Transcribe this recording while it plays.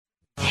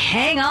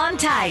hang on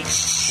tight.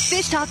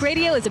 Fish Talk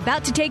Radio is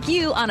about to take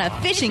you on a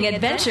fishing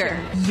adventure.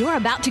 You're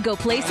about to go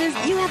places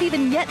you have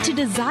even yet to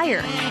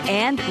desire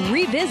and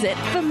revisit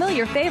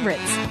familiar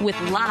favorites with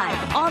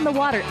live,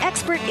 on-the-water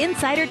expert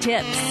insider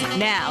tips.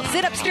 Now,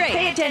 sit up straight,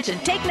 pay attention,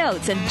 take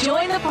notes, and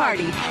join the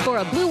party for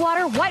a blue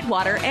water,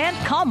 whitewater, and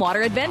calm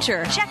water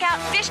adventure. Check out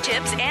fish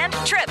tips and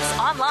trips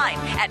online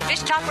at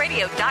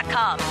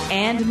fishtalkradio.com.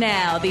 And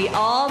now, the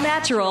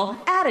all-natural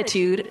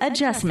attitude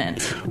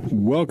adjustment.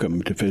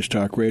 Welcome to Fish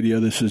Talk Radio.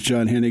 This is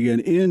John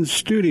Hennigan in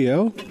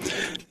studio.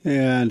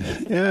 And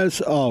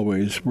as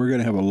always, we're going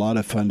to have a lot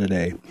of fun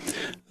today.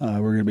 We're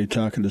going to be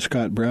talking to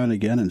Scott Brown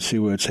again and see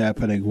what's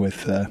happening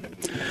with in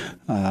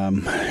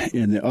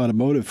the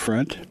automotive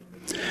front.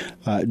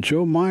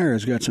 Joe Meyer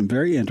has got some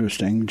very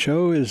interesting.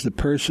 Joe is the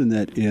person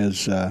that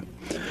is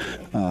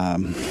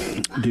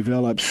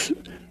develops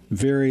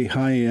very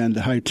high-end,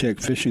 high-tech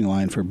fishing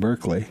line for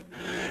Berkley.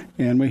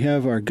 And we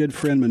have our good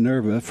friend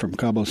Minerva from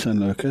Cabo San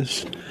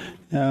Lucas.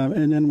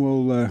 And then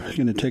we're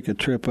going to take a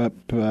trip up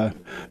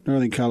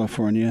Northern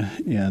California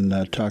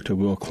and talk to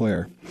Will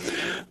Clare.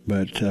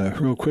 But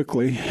real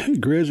quickly,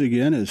 Grizz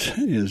again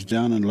is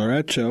down in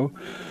Loretto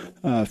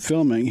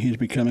filming. He's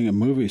becoming a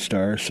movie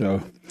star,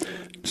 so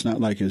it's not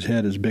like his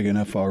head is big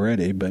enough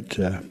already. But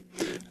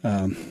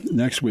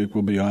next week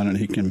we'll be on, and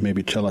he can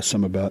maybe tell us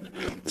some about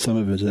some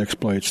of his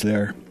exploits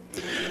there.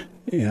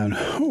 And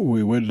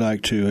we would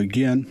like to,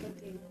 again,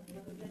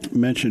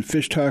 mention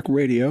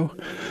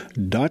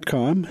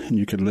fishtalkradio.com, and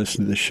you can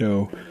listen to the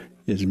show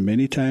as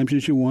many times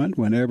as you want,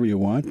 whenever you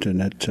want,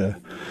 and that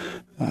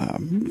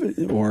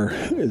or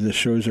the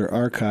shows are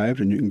archived,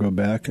 and you can go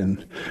back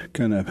and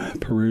kind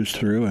of peruse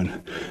through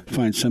and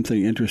find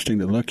something interesting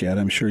to look at.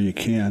 I'm sure you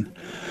can.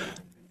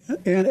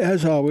 And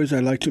as always,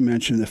 I'd like to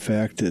mention the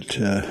fact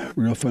that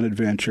Real Fun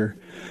Adventure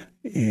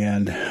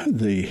and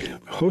the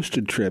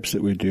hosted trips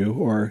that we do,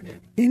 or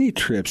any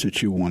trips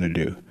that you want to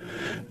do,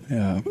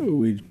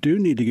 we do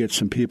need to get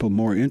some people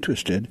more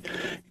interested,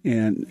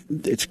 and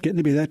it's getting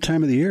to be that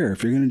time of the year.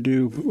 If you're going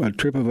to do a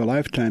trip of a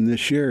lifetime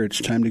this year,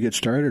 it's time to get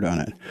started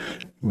on it.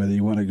 Whether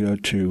you want to go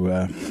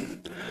to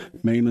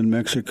mainland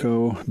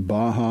Mexico,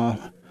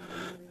 Baja,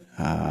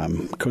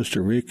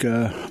 Costa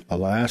Rica,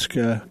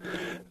 Alaska,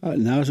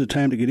 now's the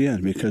time to get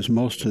in, because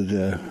most of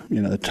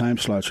the time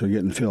slots are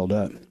getting filled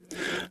up.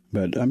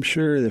 But I'm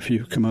sure if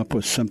you come up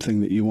with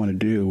something that you want to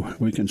do,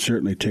 we can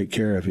certainly take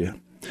care of you.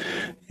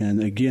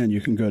 And again, you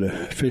can go to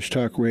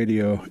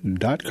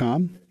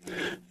fishtalkradio.com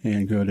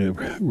and go to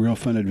Real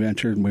Fun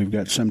Adventure, and we've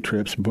got some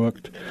trips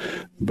booked.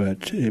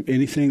 But if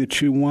anything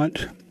that you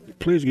want,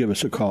 please give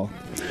us a call.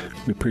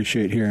 We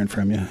appreciate hearing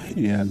from you.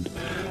 And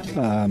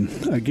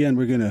again,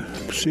 we're going to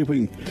see if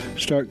we can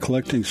start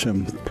collecting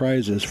some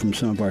prizes from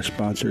some of our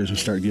sponsors and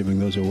start giving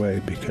those away,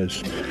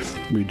 because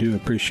we do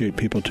appreciate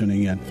people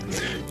tuning in.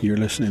 You're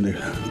listening to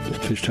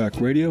Fish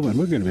Talk Radio, and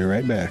we're going to be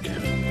right back.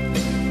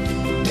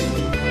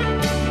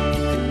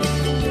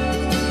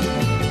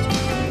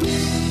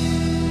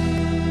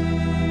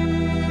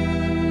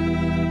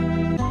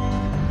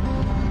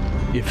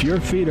 If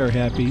your feet are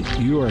happy,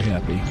 you are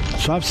happy.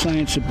 Soft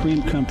Science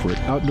Supreme Comfort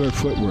Outdoor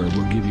Footwear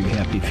will give you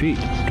happy feet.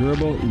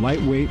 Durable,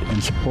 lightweight,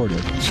 and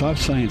supportive,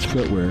 Soft Science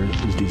Footwear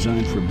is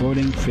designed for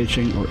boating,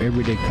 fishing, or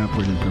everyday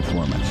comfort and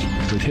performance.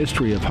 With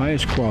history of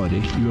highest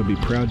quality, you will be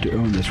proud to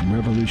own this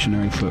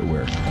revolutionary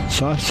footwear.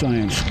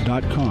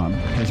 SoftScience.com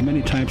has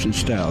many types and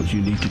styles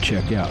you need to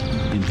check out.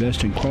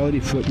 Invest in quality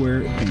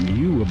footwear, and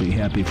you will be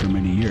happy for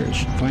many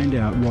years. Find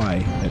out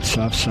why at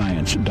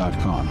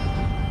SoftScience.com.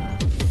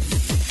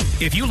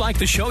 If you like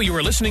the show you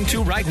are listening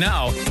to right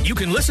now, you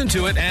can listen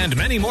to it and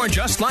many more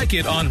just like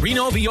it on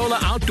Reno Viola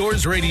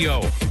Outdoors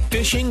Radio.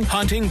 Fishing,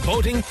 hunting,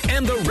 boating,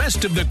 and the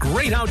rest of the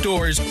great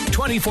outdoors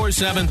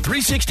 24/7,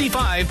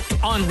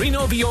 365 on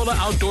Reno Viola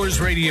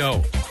Outdoors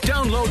Radio.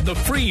 Download the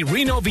free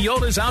Reno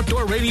Viola's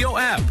Outdoor Radio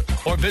app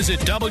or visit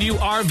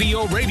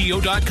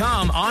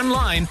WRVOradio.com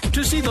online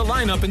to see the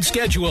lineup and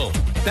schedule.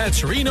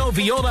 That's Reno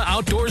Viola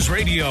Outdoors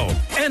Radio.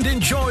 And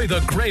enjoy the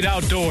great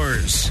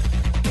outdoors.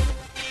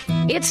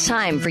 It's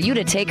time for you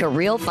to take a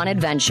real fun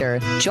adventure.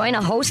 Join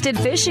a hosted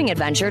fishing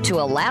adventure to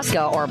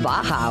Alaska or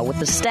Baja with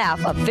the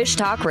staff of Fish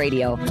Talk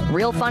Radio.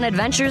 Real Fun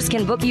Adventures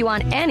can book you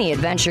on any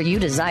adventure you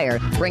desire.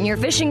 Bring your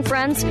fishing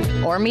friends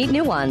or meet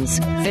new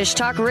ones. Fish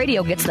Talk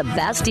Radio gets the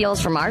best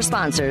deals from our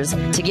sponsors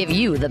to give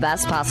you the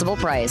best possible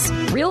price.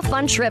 Real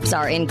Fun trips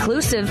are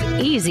inclusive,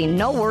 easy,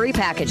 no-worry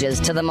packages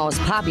to the most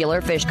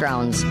popular fish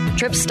grounds.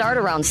 Trips start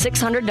around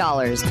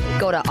 $600.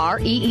 Go to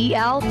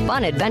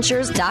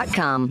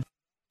REELFunadventures.com.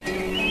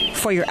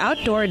 For your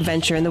outdoor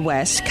adventure in the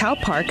West,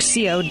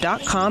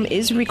 CalParksCO.com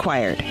is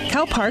required.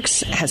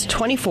 CalParks has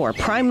 24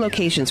 prime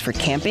locations for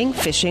camping,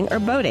 fishing, or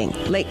boating.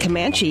 Lake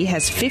Comanche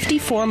has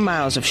 54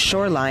 miles of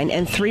shoreline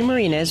and 3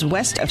 marinas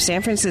west of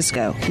San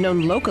Francisco,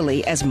 known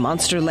locally as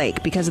Monster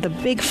Lake because of the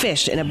big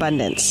fish in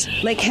abundance.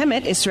 Lake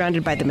Hemet is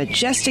surrounded by the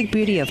majestic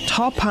beauty of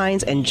tall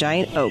pines and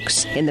giant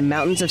oaks in the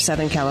mountains of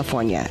Southern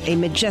California, a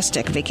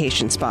majestic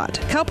vacation spot.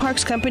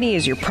 CalParks Company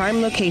is your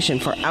prime location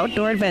for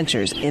outdoor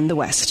adventures in the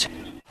West.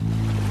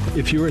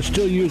 If you are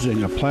still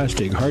using a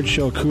plastic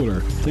hard-shell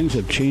cooler, things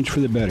have changed for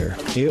the better.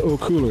 AO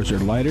coolers are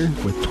lighter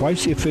with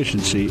twice the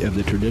efficiency of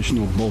the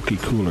traditional bulky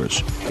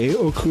coolers.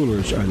 AO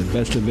coolers are the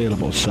best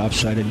available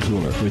soft-sided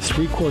cooler with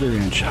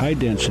 3/4-inch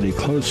high-density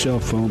closed-cell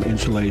foam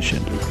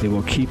insulation. They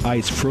will keep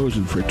ice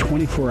frozen for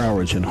 24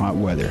 hours in hot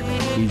weather.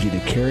 Easy to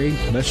carry,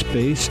 less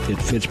space, it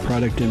fits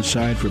product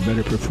inside for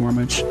better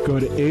performance. Go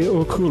to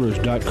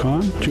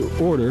aocoolers.com to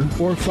order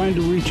or find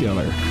a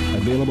retailer.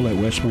 Available at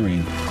West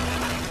Marine.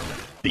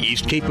 The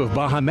East Cape of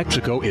Baja,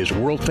 Mexico is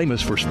world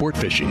famous for sport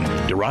fishing.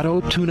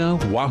 Dorado, tuna,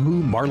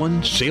 wahoo,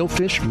 marlin,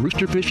 sailfish,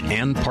 roosterfish,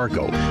 and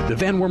pargo. The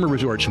Van Wormer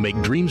resorts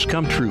make dreams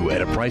come true at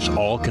a price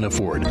all can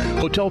afford.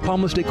 Hotel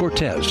Palmas de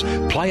Cortez,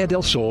 Playa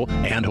del Sol,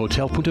 and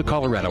Hotel Punta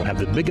Colorado have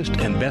the biggest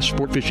and best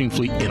sport fishing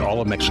fleet in all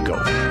of Mexico.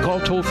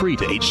 Call toll-free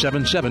to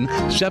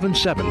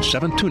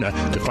 877-777-TUNA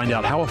to find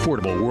out how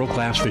affordable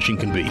world-class fishing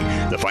can be.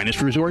 The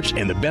finest resorts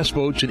and the best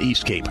boats in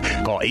East Cape.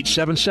 Call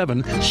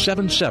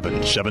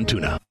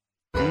 877-777-TUNA.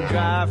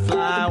 Dry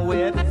fly,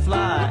 wet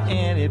fly,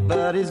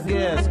 anybody's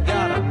guess.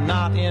 Got a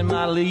knot in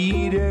my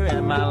leader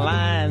and my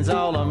line's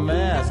all a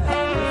mess.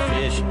 The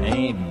fish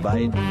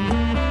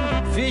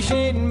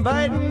ain't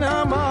biting,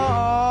 no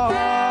more.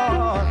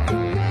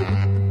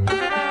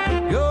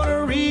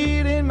 Gonna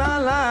reel in my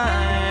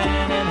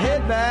line and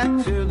head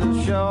back to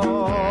the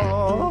shore.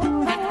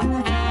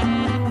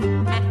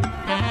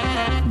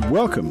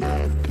 Welcome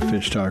to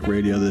Fish Talk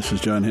Radio. This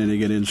is John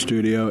Hennigan in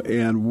studio,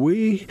 and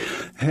we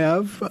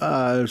have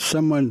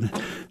someone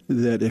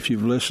that if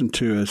you've listened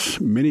to us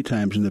many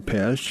times in the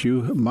past,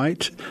 you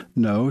might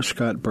know,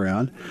 Scott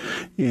Brown.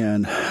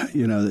 And,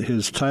 you know,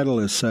 his title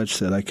is such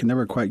that I can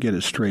never quite get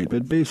it straight.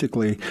 But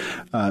basically,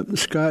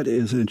 Scott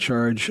is in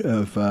charge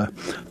of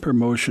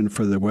promotion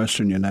for the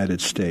Western United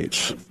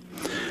States.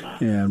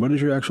 And what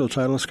is your actual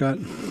title, Scott?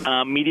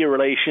 Media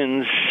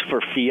Relations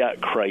for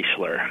Fiat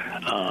Chrysler.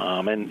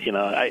 And, you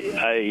know,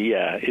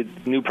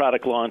 new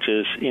product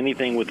launches,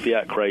 anything with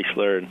Fiat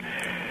Chrysler.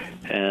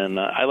 And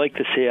I like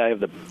to say I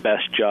have the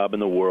best job in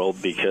the world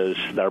because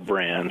our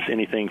brands,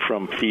 anything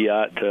from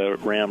Fiat to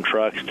Ram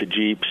trucks to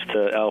Jeeps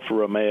to Alfa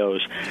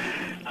Romeos,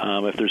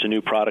 if there's a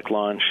new product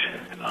launch,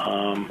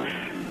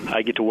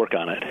 I get to work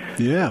on it.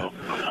 Yeah. So,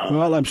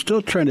 well, I'm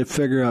still trying to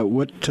figure out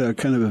what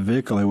kind of a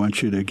vehicle I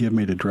want you to give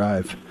me to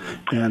drive.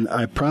 And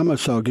I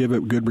promise I'll give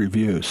it good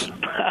reviews.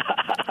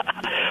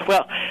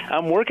 Well,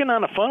 I'm working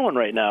on a fun one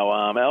right now.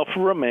 Alfa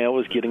Romeo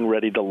is getting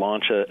ready to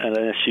launch an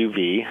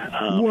SUV,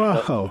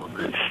 Whoa.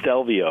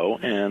 Stelvio,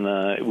 and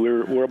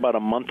we're about a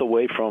month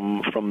away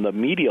from the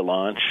media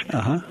launch.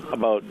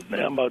 About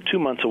 2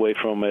 months away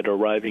from it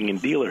arriving in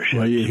dealerships.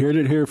 Well, you heard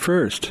it here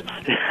first.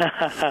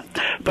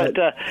 But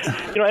you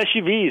know,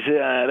 SUVs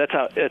that's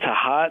a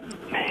hot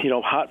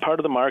part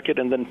of the market,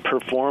 and then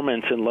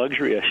performance and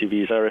luxury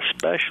SUVs are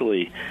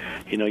especially.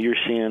 You know, you're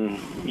seeing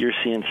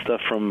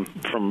stuff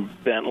from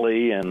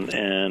Bentley and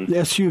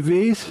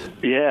SUVs.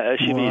 Yeah,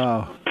 SUVs.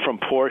 Wow. From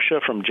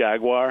Porsche, from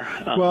Jaguar.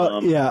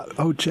 Well, yeah.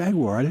 Oh,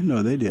 Jaguar. I didn't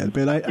know they did.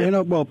 But I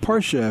know. Well,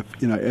 Porsche,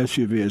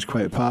 SUV is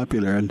quite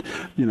popular, and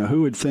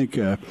who would think,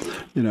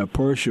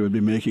 Porsche would be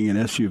making an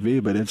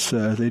SUV? But it's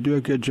they do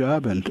a good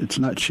job, and it's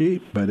not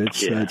cheap, but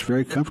it's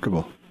very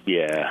comfortable.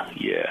 Yeah.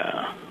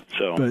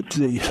 So. But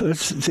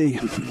let's see.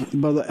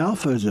 Well, the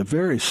Alfa is a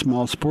very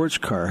small sports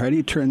car. How do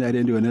you turn that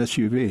into an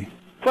SUV?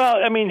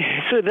 Well, I mean,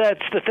 so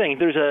that's the thing.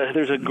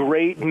 There's a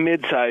great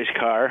mid-size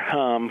car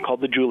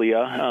called the Giulia,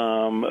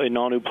 an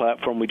all-new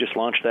platform. We just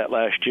launched that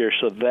last year.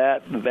 So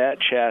that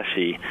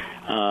chassis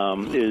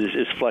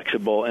is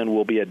flexible and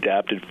will be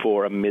adapted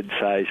for a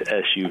mid-size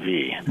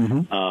SUV.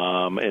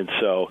 Mm-hmm. And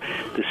so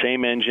the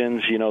same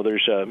engines.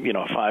 There's a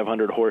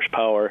 500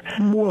 horsepower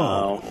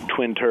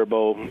twin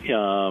turbo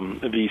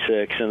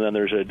V6, and then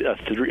there's a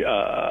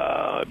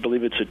I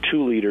believe it's a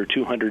 2-liter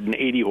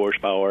 280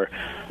 horsepower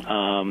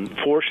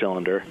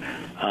 4-cylinder. They're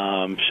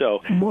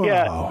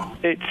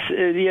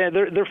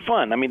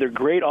fun. I mean, they're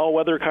great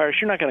all-weather cars.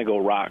 You're not going to go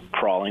rock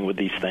crawling with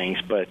these things,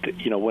 but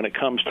when it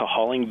comes to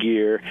hauling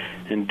gear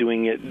and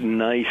doing it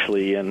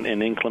nicely and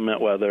in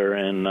inclement weather,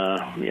 and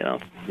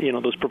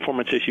those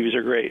performance SUVs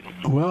are great.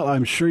 Well,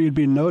 I'm sure you'd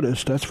be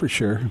noticed. That's for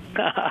sure.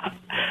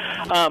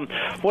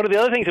 One of the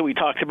other things that we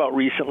talked about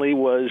recently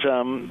was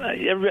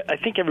I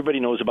think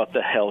everybody knows about the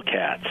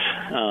Hellcats,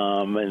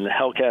 and the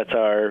Hellcats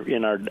are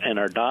in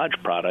our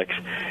Dodge products.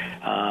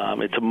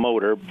 It's a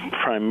motor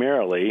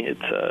primarily.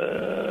 It's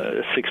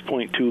a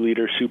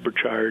 6.2-liter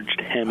supercharged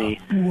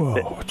Hemi.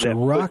 Whoa! It's a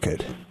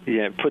rocket.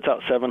 It puts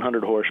out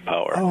 700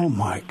 horsepower. Oh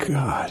my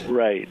God!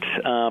 Right,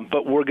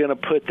 but we're going to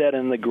put that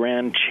in the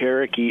Grand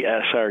Cherokee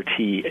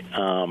SRT.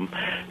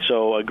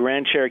 So a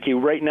Grand Cherokee.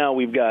 Right now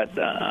we've got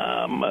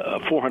a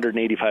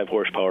 485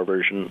 horsepower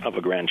version of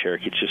a Grand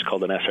Cherokee. It's just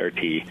called an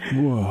SRT.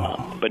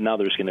 Whoa! But now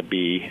there's going to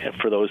be,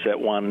 for those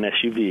that want an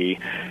SUV,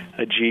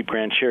 a Jeep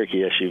Grand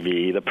Cherokee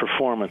SUV, the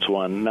performance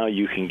one. Now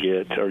you can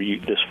get,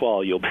 this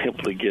fall you'll be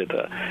able to get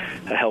a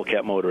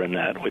Hellcat motor in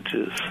that, which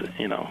is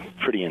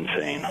pretty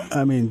insane.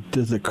 I mean,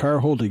 does the car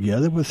hold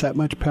together with that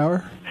much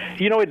power?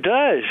 It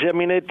does. I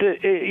mean,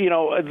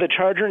 the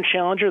Charger and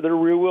Challenger, they're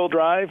rear-wheel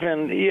drive,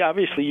 and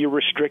obviously you're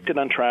restricted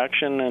on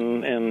traction,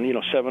 and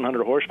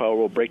 700 horsepower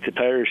will break the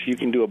tires. You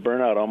can do a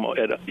burnout almost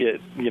at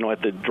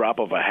the drop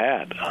of a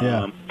hat.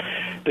 Yeah.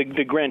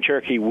 The Grand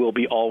Cherokee will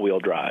be all-wheel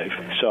drive,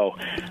 so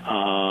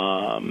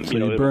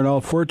you burn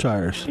all 4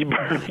 tires. You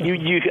burn.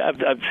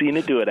 I've seen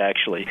it do it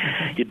actually.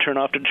 You turn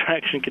off the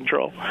traction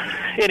control.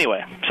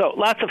 Anyway, so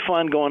lots of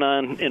fun going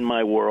on in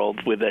my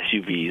world with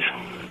SUVs.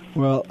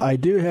 Well, I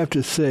do have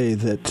to say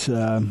that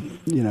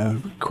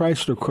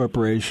Chrysler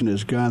Corporation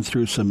has gone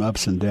through some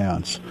ups and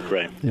downs.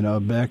 Right.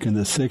 Back in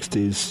the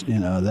 '60s,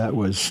 that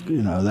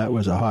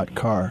was a hot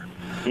car.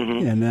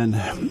 Mm-hmm. And then,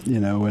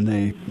 when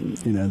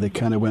they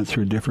kind of went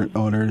through different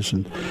owners,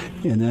 and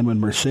then when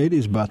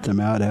Mercedes bought them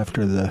out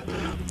after the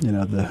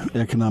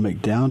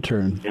economic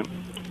downturn, yep.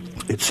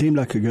 It seemed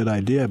like a good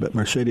idea, but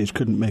Mercedes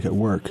couldn't make it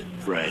work.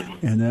 Right.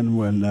 And then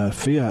when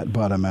Fiat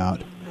bought them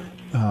out,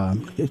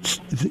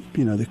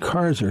 the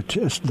cars are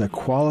just the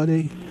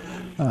quality,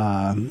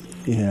 and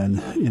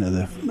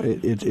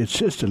it's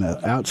just an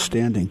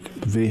outstanding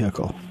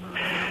vehicle.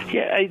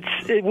 Yeah,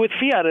 with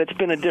Fiat, it's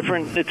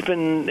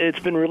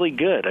been really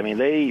good. I mean,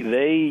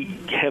 they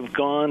have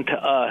come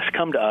to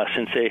us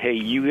and say, hey,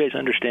 you guys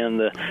understand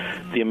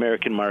the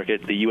American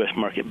market, the U.S.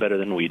 market better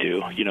than we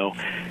do,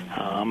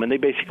 and they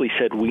basically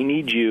said, we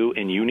need you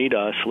and you need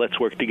us. Let's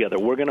work together.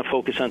 We're going to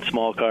focus on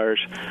small cars.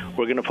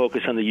 We're going to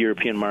focus on the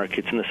European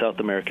markets and the South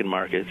American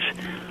markets,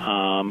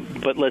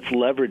 but let's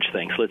leverage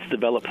things. Let's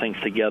develop things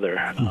together.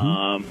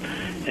 Mm-hmm.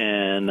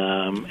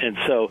 And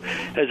so,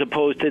 as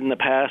opposed to in the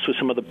past with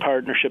some of the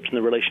partnerships and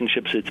the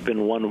relationships, it's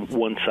been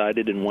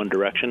one-sided in one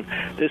direction.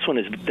 This one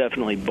is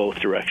definitely both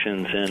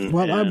directions.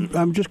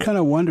 I'm just kind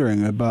of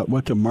wondering about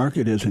what the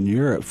market is in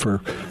Europe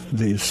for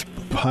these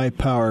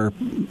high-power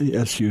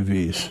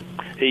SUVs.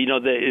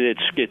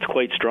 It's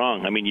quite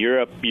strong. I mean,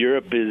 Europe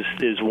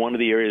is one of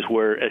the areas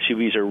where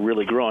SUVs are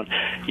really growing.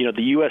 The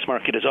U.S.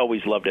 market has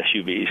always loved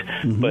SUVs,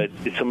 mm-hmm. but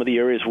some of the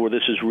areas where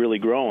this is really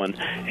growing,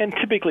 and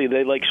typically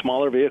they like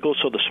smaller vehicles,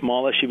 so the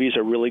small SUVs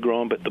are really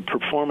growing, but the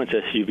performance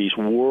SUVs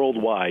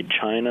worldwide,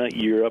 China,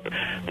 Europe,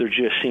 there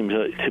just seems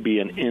to be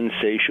an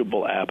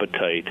insatiable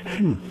appetite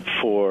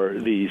for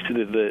these,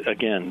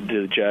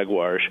 the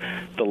Jaguars,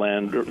 the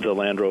Land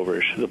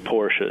Rovers, the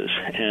Porsches,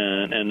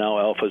 and now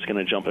Alfa is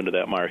going to jump into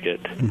that market.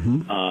 Mm-hmm.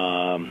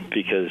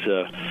 Because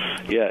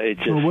it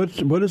just. Well,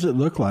 what does it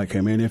look like?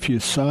 I mean, if you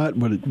saw it,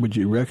 would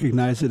you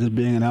recognize it as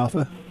being an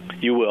Alfa?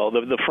 You will.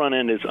 The front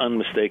end is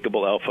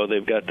unmistakable Alfa.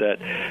 They've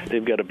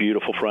got a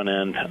beautiful front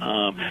end.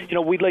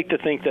 We'd like to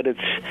think that it's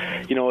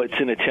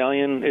an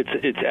Italian.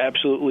 It's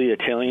absolutely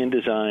Italian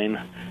design,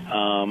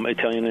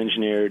 Italian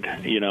engineered.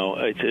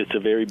 It's a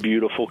very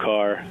beautiful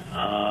car,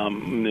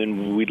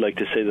 and we'd like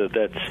to say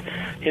that's.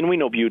 And we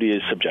know beauty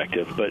is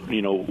subjective, but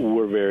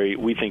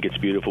we think it's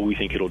beautiful. We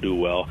think it'll do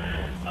well.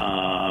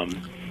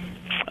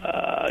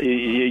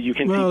 You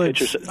can see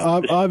pictures.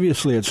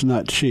 Obviously, it's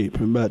not cheap,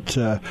 but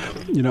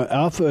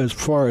Alfa, as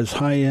far as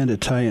high-end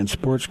Italian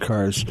sports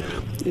cars,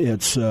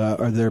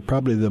 they're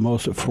probably the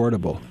most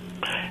affordable.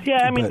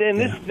 Yeah, I mean,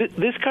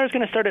 this car's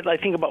going to start at, I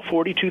think, about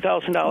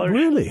 $42,000.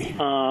 Really?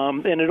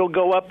 And it'll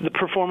go up. The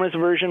performance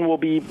version will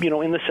be,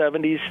 in the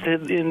 70s to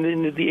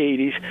in the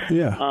 80s.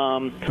 Yeah.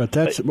 But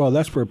that's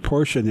where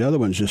Porsche and the other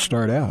ones just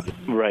start out.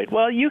 Right.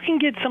 Well, you can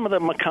get some of the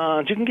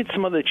Macans. You can get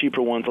some of the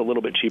cheaper ones a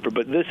little bit cheaper.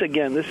 But this is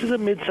a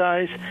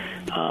midsize.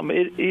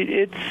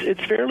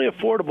 It's fairly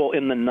affordable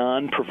in the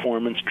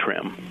non-performance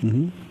trim.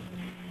 Mm-hmm.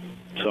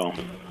 So.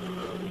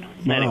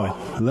 Anyway.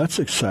 Wow, that's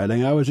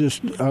exciting. I was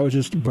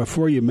just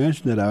before you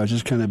mentioned it, I was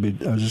just going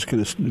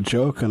to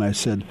joke, and I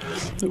said,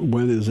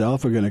 when is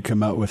Alfa going to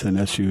come out with an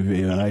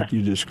SUV? And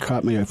you just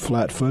caught me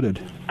flat-footed.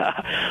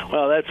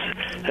 Well,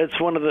 that's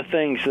one of the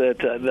things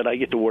that I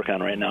get to work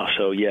on right now.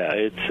 So yeah,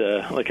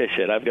 it's like I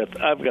said, I've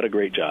got a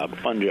great job,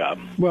 fun job.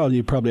 Well,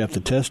 you probably have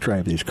to test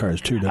drive these cars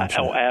too, don't you?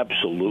 Oh,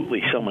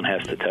 absolutely. Someone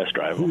has to test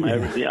drive them.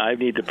 Yeah. I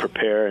need to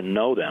prepare and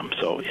know them.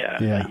 So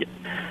yeah.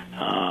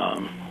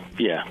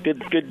 Yeah,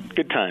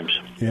 good times.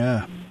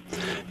 Yeah,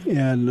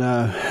 and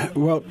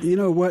well, you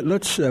know what?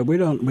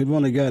 We've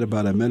only got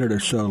about a minute or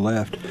so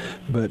left,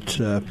 but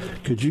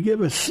could you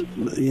give us,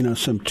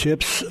 some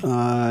tips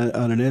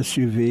on an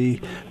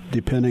SUV,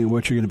 depending on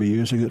what you're going to be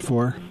using it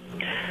for?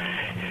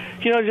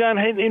 John,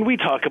 and we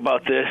talk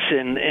about this,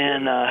 and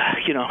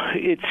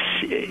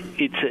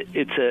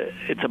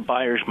it's a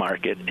buyer's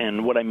market,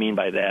 and what I mean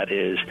by that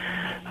is,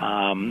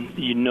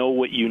 you know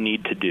what you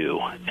need to do,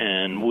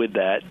 and with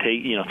that,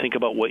 think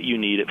about what you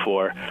need it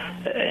for,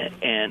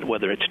 and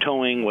whether it's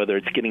towing, whether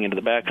it's getting into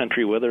the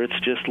backcountry, whether it's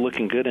just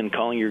looking good and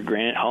hauling your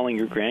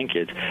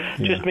grandkids.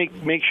 Yeah. Just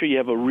make sure you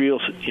have a real,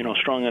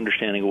 strong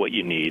understanding of what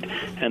you need,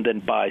 and then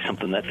buy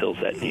something that fills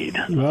that need.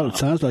 Well, it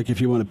sounds like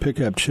if you want to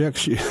pick up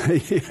chicks,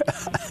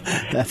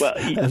 that's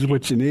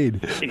what you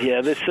need.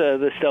 Yeah, this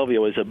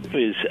Stelvio is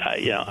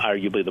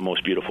arguably the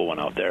most beautiful one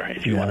out there.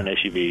 If you want an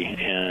SUV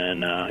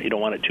and you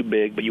don't want it too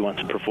big, but you want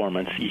some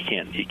performance, you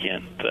can't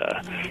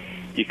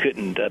you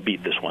couldn't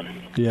beat this one.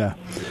 Yeah,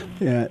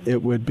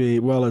 it would be.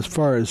 Well, as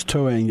far as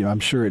towing, I'm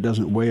sure it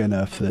doesn't weigh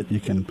enough that you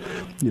can,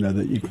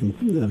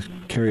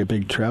 carry a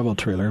big travel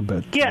trailer.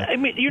 But yeah, I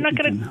mean, you're not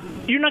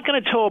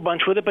gonna tow a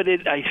bunch with it. But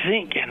I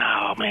think,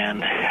 oh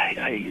man,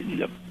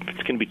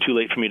 it's going to be too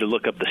late for me to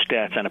look up the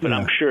stats on it. But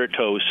I'm sure it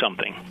tows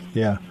something.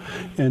 Yeah,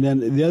 and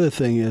then the other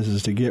thing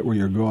is to get where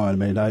you're going. I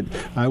mean,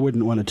 I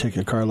wouldn't want to take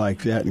a car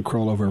like that and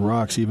crawl over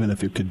rocks, even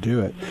if you could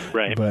do it.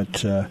 Right.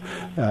 But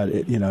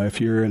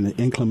if you're in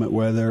inclement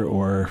weather,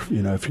 or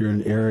if you're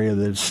in an area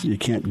that you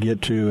can't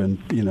get to, and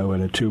in a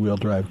 2-wheel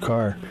drive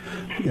car,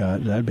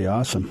 that'd be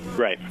awesome.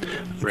 Right.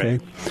 Okay.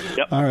 Right.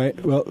 Yep. All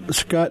right. Well,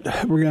 Scott,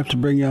 we're gonna have to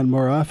bring you on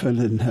more often,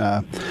 and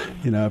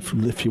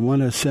if you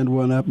want to send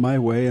one up my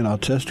way, and I'll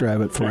test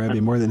drive it for you, I'd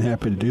be more than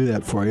happy to do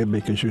that for you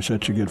because you're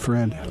such a good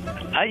friend.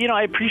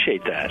 I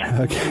appreciate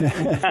that. Okay.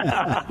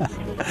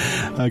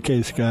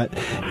 Okay, Scott,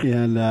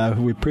 and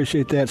we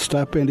appreciate that.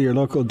 Stop into your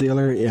local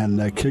dealer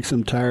and kick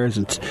some tires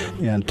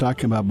and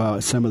talk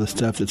about some of the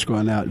stuff that's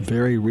going out.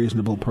 Very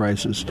reasonable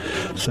prices.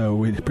 So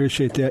we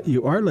appreciate that.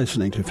 You are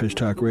listening to Fish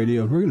Talk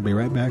Radio, and we're going to be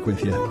right back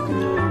with you.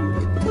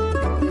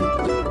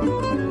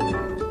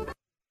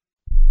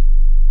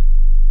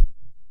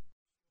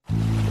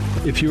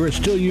 If you are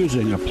still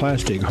using a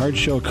plastic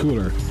hard-shell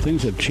cooler,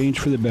 things have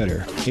changed for the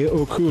better.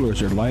 AO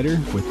coolers are lighter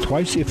with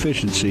twice the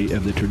efficiency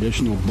of the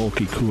traditional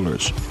bulky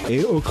coolers.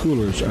 AO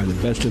coolers are the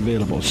best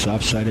available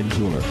soft-sided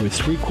cooler with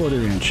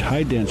 3/4-inch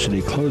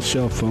high-density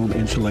closed-cell foam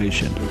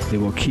insulation. They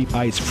will keep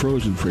ice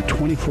frozen for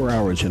 24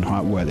 hours in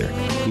hot weather.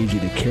 Easy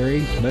to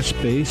carry, less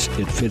space,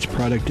 it fits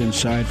product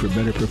inside for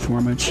better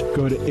performance.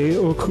 Go to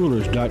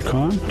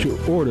aocoolers.com to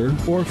order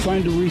or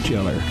find a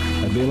retailer.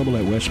 Available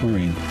at West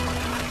Marine.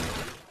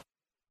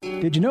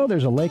 Did you know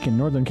there's a lake in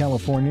Northern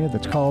California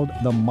that's called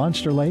the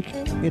Monster Lake?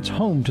 It's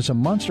home to some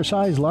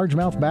monster-sized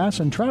largemouth bass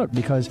and trout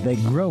because they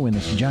grow in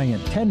this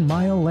giant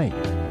 10-mile lake.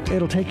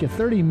 It'll take you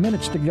 30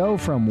 minutes to go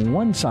from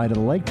one side of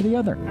the lake to the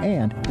other.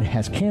 And it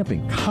has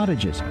camping,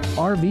 cottages,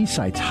 RV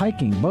sites,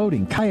 hiking,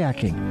 boating,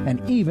 kayaking,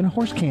 and even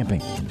horse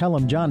camping. Tell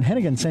them John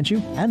Hennigan sent you,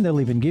 and they'll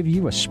even give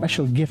you a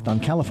special gift on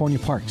California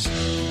parks.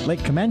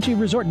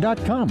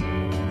 LakeComancheResort.com.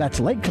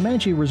 That's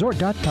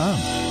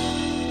LakeComancheResort.com.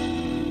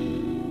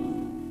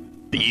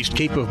 The East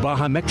Cape of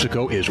Baja,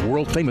 Mexico is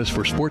world famous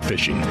for sport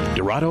fishing.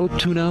 Dorado,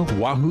 tuna,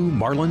 wahoo,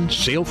 marlin,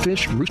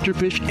 sailfish,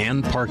 roosterfish,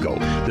 and pargo.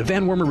 The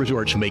Van Wormer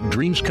resorts make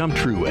dreams come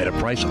true at a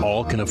price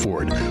all can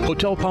afford.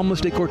 Hotel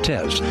Palmas de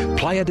Cortez,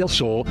 Playa del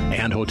Sol,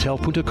 and Hotel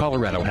Punta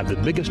Colorado have the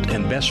biggest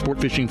and best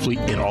sport fishing fleet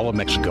in all of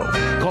Mexico.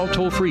 Call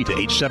toll-free to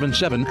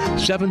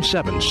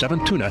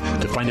 877-777-TUNA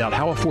to find out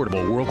how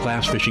affordable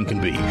world-class fishing can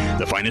be.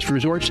 The finest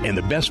resorts and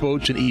the best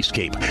boats in East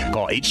Cape.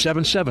 Call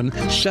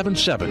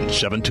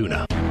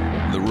 877-777-TUNA.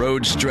 The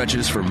road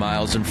stretches for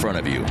miles in front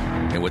of you,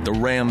 and with the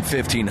Ram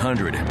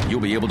 1500, you'll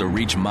be able to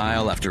reach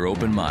mile after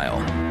open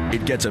mile.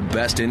 It gets a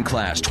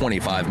best-in-class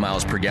 25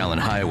 miles per gallon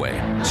highway,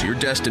 so your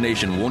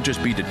destination won't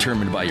just be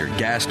determined by your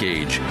gas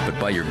gauge, but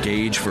by your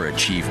gauge for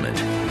achievement.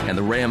 And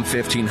the Ram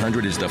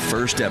 1500 is the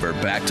first ever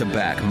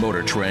back-to-back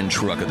Motor Trend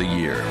Truck of the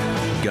Year.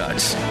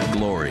 Guts,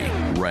 glory,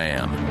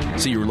 Ram.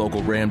 See your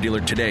local Ram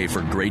dealer today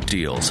for great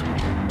deals.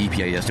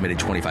 EPA estimated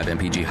 25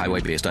 mpg highway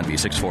based on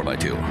V6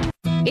 4x2.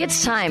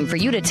 It's time for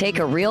you to take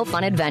a real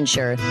fun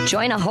adventure.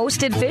 Join a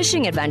hosted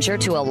fishing adventure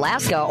to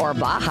Alaska or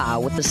Baja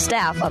with the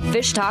staff of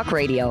Fish Talk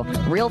Radio.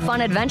 Real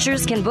Fun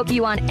Adventures can book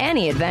you on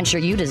any adventure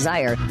you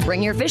desire.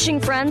 Bring your fishing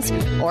friends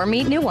or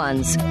meet new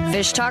ones.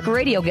 Fish Talk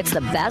Radio gets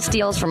the best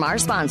deals from our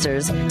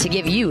sponsors to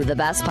give you the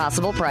best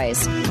possible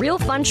price. Real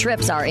Fun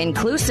trips are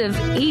inclusive,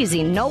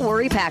 easy,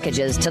 no-worry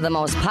packages to the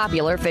most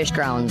popular fish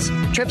grounds.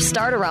 Trips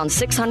start around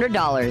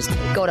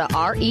 $600. Go to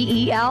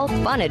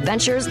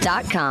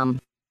REELFunadventures.com.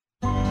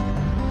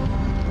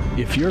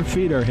 If your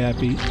feet are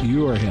happy,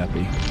 you are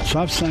happy.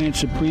 Soft Science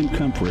Supreme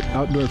Comfort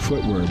outdoor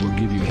footwear will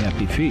give you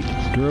happy feet.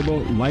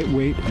 Durable,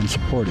 lightweight, and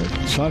supportive,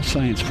 Soft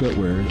Science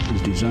footwear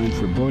is designed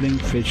for boating,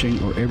 fishing,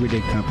 or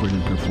everyday comfort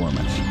and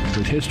performance.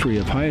 With history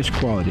of highest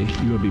quality,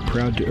 you will be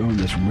proud to own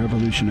this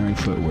revolutionary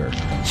footwear.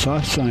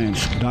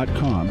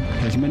 SoftScience.com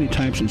has many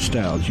types and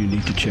styles you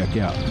need to check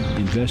out.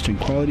 Invest in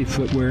quality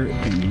footwear,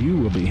 and you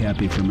will be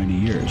happy for many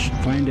years.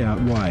 Find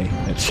out why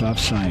at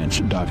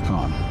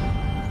SoftScience.com.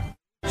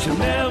 She'll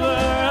never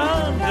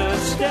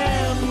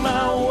understand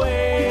my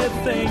way of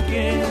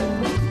thinking.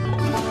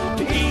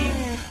 To eat,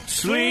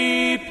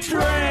 sleep,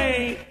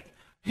 drink,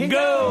 and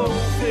go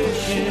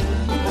fishing.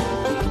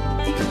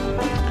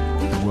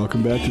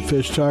 Welcome back to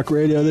Fish Talk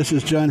Radio. This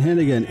is John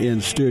Hennigan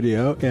in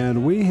studio,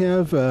 and we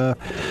have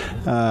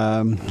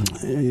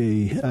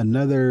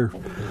another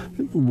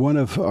one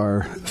of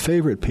our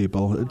favorite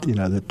people,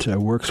 that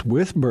works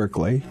with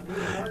Berkley.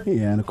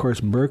 And, of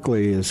course,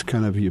 Berkley is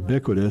kind of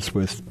ubiquitous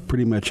with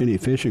pretty much any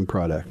fishing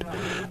product.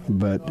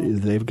 But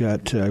they've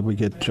got, we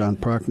get John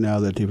Park now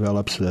that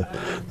develops the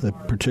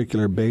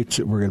particular baits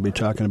that we're going to be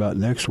talking about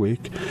next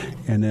week.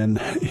 And then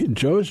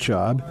Joe's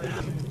job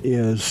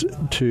is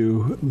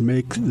to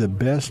make the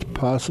best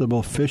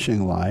possible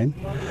fishing line.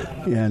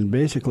 And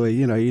basically,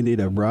 you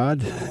need a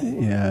rod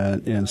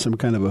and some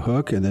kind of a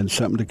hook, and then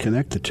something to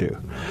connect the two.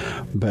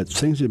 But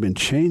things have been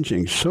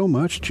changing so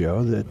much,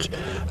 Joe, that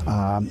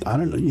I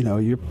don't know. You know,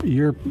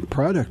 your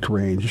product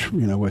range.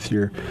 You know, with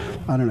your,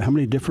 I don't know how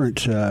many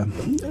different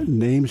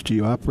names do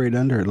you operate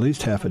under? At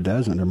least half a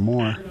dozen or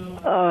more.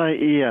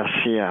 Yes,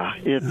 yeah.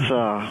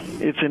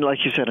 It's in,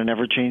 like you said, an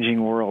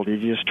ever-changing world. You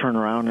just turn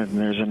around and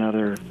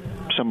there's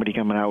somebody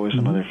coming out with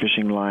some other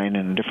fishing line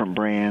and a different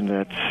brand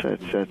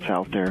that's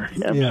out there.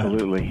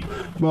 Absolutely.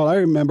 Yeah. Well, I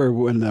remember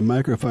when the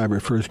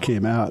microfiber first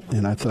came out,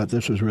 and I thought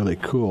this was really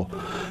cool.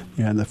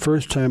 And the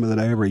first time that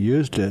I ever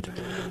used it,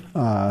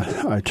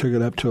 I took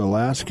it up to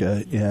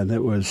Alaska, and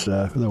it was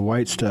the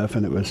white stuff,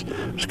 and it was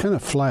kind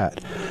of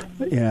flat.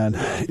 And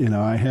you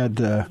know, I had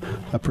a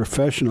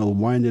professional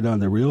wind it on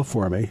the reel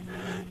for me.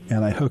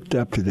 And I hooked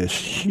up to this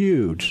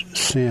huge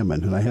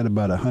salmon, and I had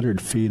about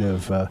 100 feet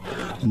of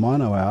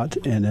mono out,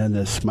 and then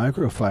this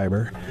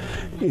microfiber.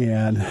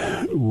 And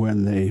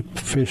when the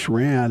fish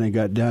ran and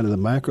got down to the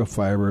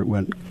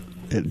microfiber,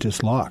 it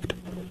just locked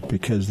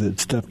because the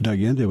stuff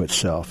dug into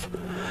itself.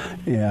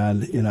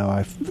 And you know,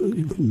 I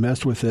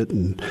messed with it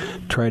and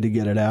tried to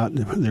get it out,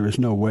 and there was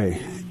no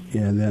way.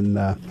 And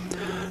then.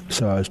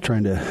 So I was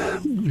trying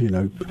to, you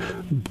know,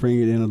 bring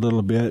it in a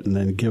little bit and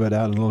then give it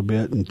out a little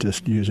bit and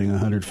just using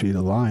 100 feet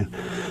of line.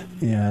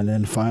 And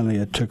then finally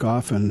it took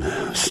off and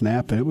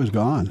snap, and it was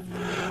gone.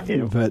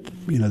 Yeah. But,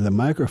 you know, the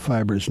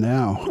microfibers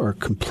now are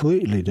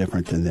completely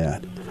different than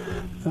that.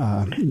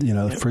 You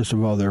know, first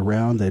of all, they're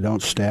round, they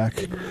don't stack,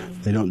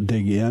 they don't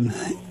dig in.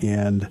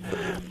 And,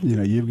 you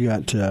know, you've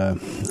got,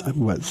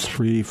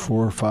 3,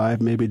 4,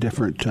 5 maybe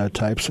different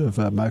types of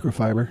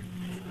microfiber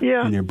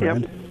in your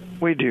brand? Yep.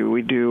 We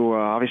do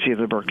obviously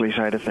the Berkley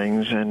side of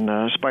things and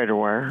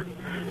Spiderwire,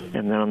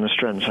 and then on the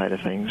Stren side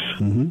of things.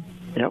 Mm-hmm.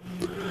 Yep,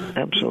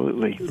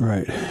 absolutely.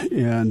 Right,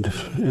 and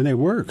they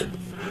work.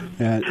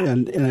 And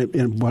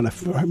when I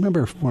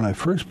remember when I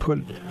first put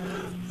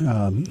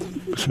some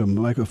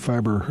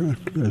microfiber,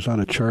 I was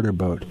on a charter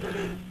boat,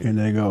 and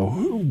they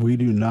go, "We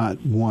do not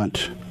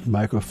want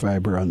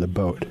microfiber on the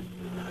boat."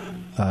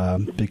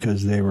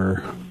 Because they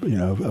were, you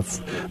know,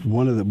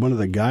 one of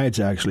the guides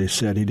actually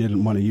said he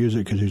didn't want to use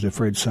it because he was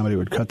afraid somebody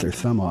would cut their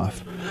thumb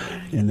off,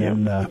 and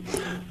then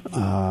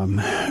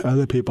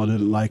other people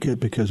didn't like it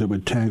because it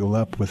would tangle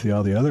up with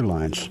all the other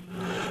lines.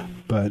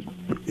 But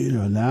you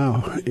know,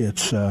 now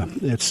it's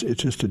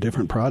just a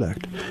different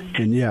product,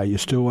 and yeah, you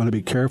still want to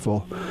be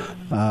careful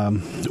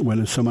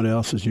when someone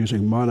else is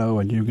using mono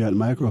and you've got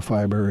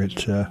microfiber.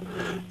 It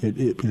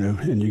you know,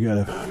 and you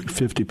got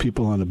 50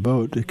 people on a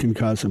boat, it can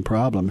cause some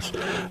problems.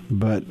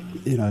 But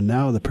you know,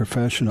 now the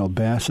professional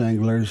bass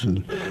anglers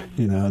and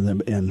you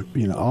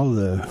know all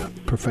the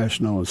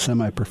professional and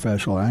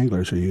semi-professional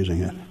anglers are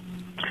using it.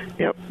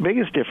 Yep.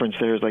 Biggest difference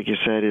there is, like you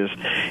said, is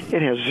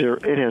it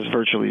has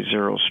virtually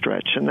zero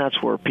stretch, and that's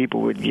where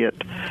people would get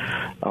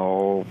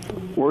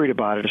worried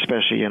about it,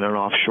 especially in an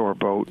offshore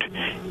boat.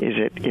 Is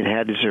it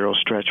had zero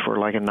stretch, where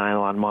like a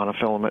nylon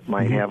monofilament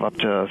might have up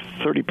to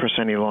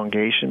 30%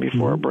 elongation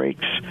before it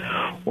breaks.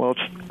 Well,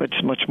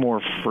 it's much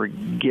more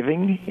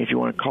forgiving, if you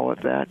want to call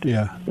it that.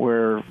 Yeah.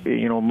 Where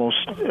you know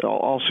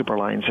all super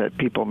lines that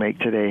people make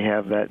today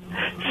have that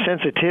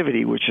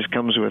sensitivity, which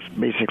comes with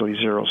basically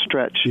zero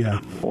stretch. Yeah.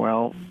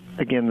 Well,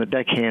 again, the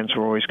deckhands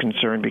were always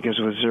concerned because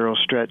with zero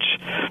stretch,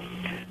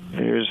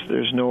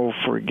 there's no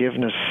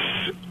forgiveness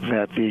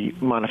that the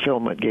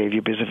monofilament gave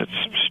you because of its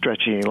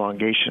stretchy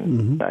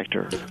elongation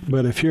factor.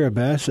 But if you're a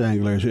bass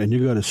angler and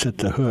you go to set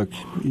the hook,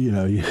 you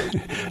know you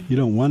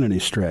don't want any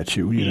stretch.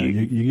 You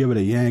give it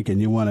a yank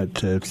and you want it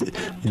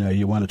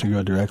to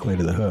go directly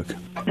to the hook.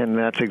 And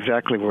that's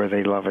exactly where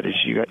they love it. Is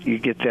you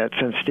get that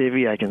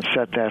sensitivity. I can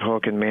set that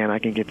hook, and man, I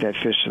can get that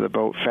fish to the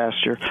boat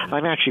faster. I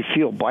actually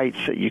feel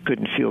bites that you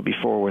couldn't feel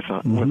before with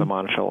a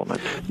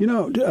monofilament. You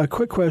know, a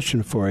quick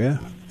question for you.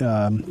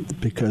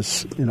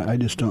 Because you know I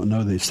just don't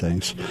know these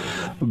things,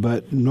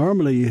 but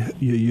normally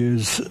you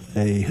use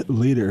a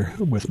leader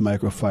with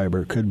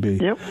microfiber. Could be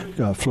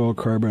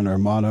fluorocarbon or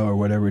mono or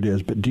whatever it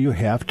is. But do you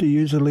have to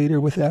use a leader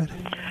with that?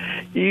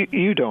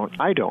 You don't.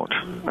 I don't.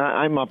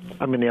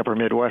 I'm in the upper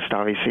Midwest,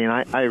 obviously, and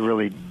I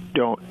really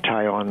don't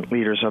tie on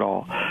leaders at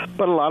all.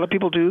 But a lot of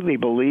people do.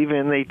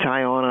 They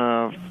tie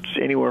on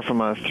anywhere from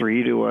a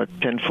 3 to a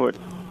 10-foot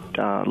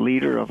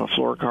leader of a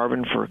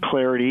fluorocarbon for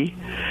clarity.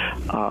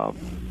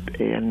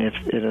 And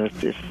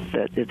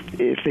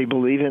if they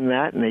believe in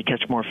that and they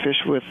catch more fish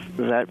with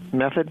that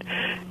method,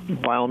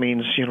 by all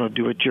means, you know,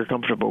 do what you're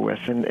comfortable with.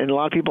 And a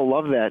lot of people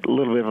love that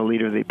little bit of a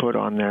leader they put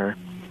on there.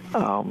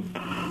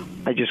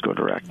 I just go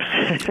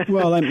direct.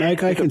 Well, I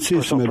can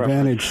see some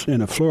advantage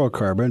in a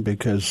fluorocarbon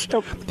because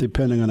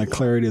depending on the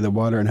clarity of the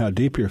water and how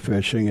deep you're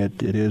fishing,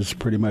 it is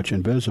pretty much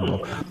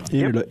invisible.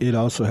 It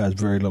also has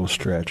very little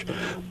stretch.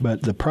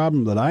 But the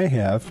problem that I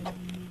have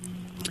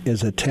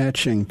is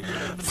attaching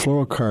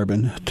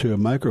fluorocarbon to a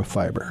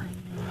microfiber.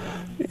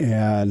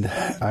 And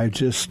I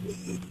just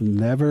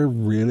never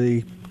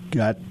really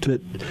got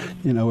it,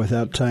 you know,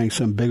 without tying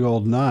some big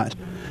old knot,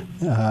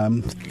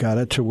 got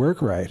it to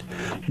work right.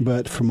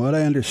 But from what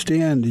I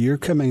understand, you're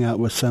coming out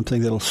with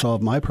something that'll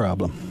solve my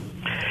problem.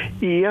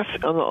 Yes,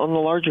 on the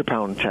larger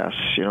pound tests,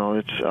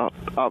 it's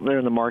out there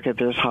in the market.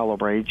 There's hollow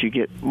braids. You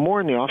get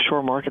more in the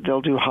offshore market. They'll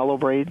do hollow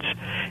braids,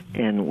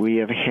 and we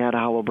have had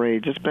hollow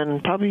braids. It's been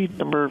probably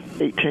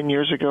 8-10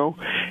 years ago,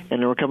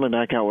 and we're coming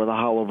back out with a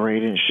hollow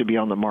braid, and it should be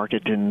on the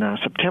market in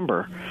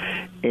September.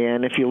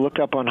 And if you look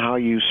up on how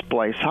you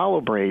splice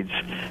hollow braids,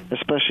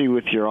 especially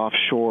with your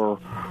offshore,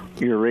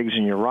 your rigs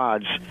and your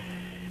rods,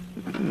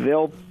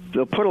 they'll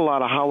put a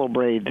lot of hollow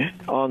braid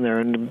on there,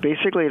 and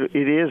basically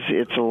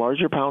it's a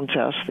larger pound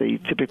test. They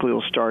typically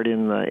will start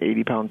in the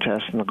 80-pound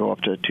test, and they'll go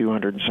up to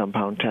 200 and some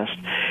pound test,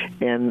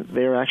 and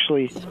they're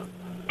actually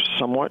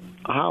somewhat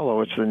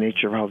hollow. It's the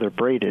nature of how they're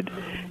braided.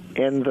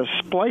 And the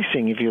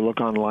splicing, if you look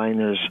online,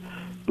 there's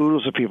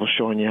oodles of people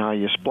showing you how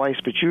you splice,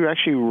 but you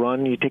actually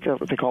you take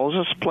what they call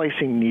a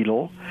splicing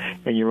needle,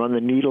 and you run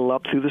the needle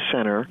up through the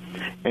center,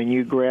 and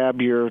you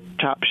grab your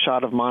top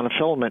shot of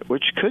monofilament,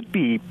 which could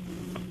be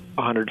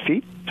 100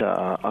 feet,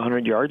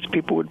 100 yards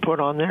people would put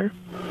on there.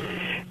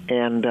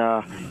 And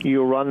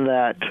you run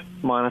that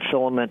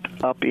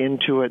monofilament up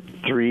into it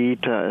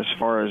as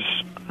far as,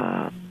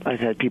 I've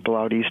had people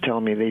out east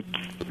tell me they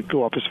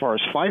go up as far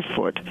as 5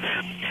 foot.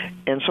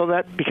 And so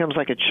that becomes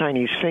like a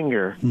Chinese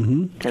finger.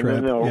 Mm-hmm. And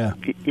then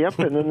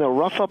then they'll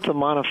rough up the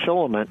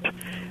monofilament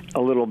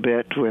a little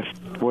bit with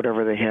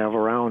whatever they have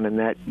around, and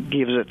that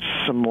gives it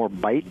some more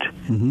bite.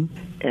 Mm-hmm.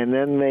 And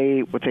then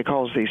they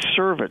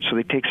serve it, so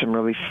they take some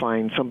really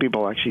fine, some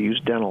people actually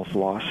use dental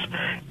floss,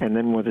 and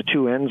then where the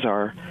two ends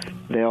are,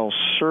 they'll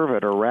serve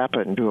it or wrap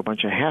it and do a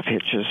bunch of half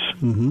hitches,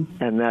 mm-hmm.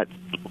 and that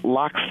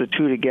locks the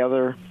two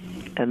together,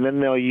 and then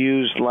they'll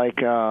use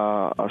like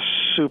a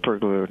super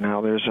glue.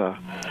 Now there's a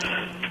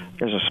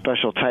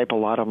special type a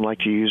lot of them like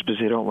to use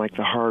because they don't like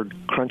the hard,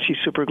 crunchy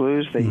super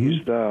glues. They mm-hmm.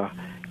 use the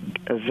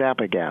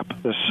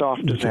Zap-A-Gap, the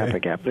soft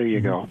Zap-A-Gap. There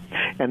you go.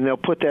 And they'll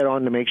put that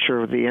on to make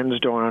sure the ends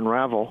don't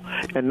unravel.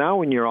 And now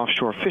when you're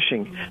offshore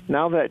fishing,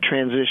 now that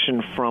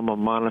transition from a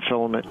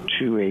monofilament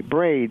to a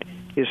braid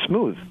is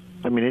smooth.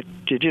 I mean, it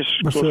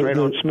just goes right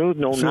on smooth,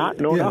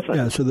 nothing.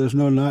 Yeah, so there's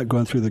no knot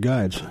going through the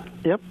guides.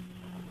 Yep.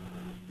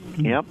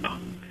 Yep.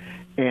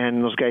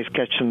 And those guys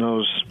catching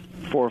those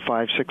 400,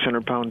 500,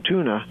 600 pound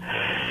tuna,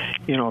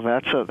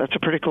 that's a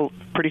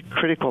pretty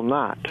critical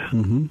knot.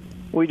 Mm-hmm.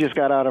 We just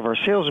got out of our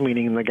sales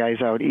meeting, and the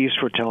guys out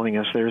east were telling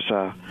us there's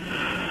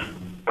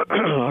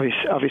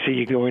obviously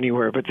you go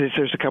anywhere, but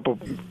there's a couple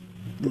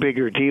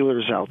bigger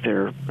dealers out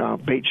there,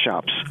 bait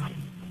shops,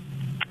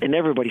 and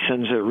everybody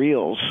sends their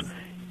reels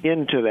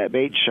into that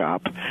bait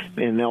shop,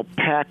 and they'll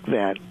pack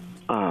that.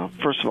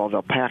 First of all,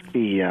 they'll pack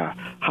the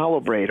hollow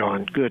braid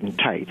on good and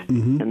tight,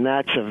 mm-hmm. and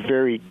that's a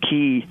very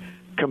key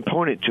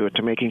component to it,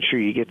 to making sure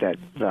you get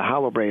the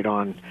hollow braid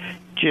on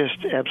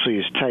just absolutely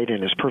as tight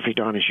and as perfect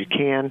on as you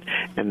can,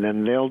 and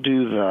then they'll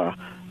do the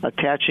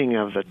attaching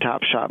of the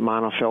top shot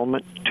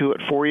monofilament to it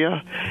for you,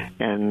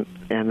 and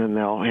then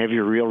they'll have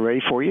your reel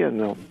ready for you,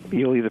 and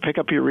you'll either pick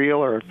up your reel,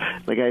 or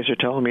the guys are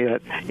telling me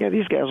that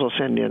these guys will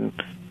send in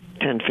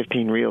 10,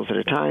 15 reels at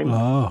a time,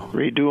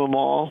 redo them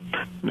all.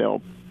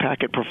 They'll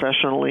pack it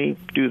professionally,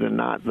 do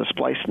the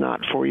splice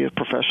knot for you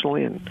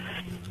professionally, and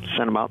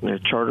send them out in their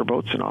charter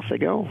boats, and off they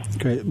go.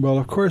 Okay. Well,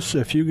 of course,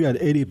 if you got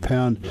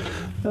 80-pound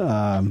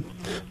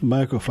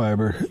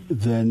microfiber,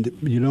 then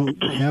you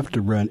don't have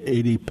to run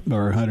 80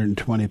 or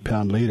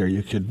 120-pound leader.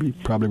 You could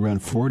probably run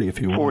 40 if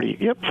you want.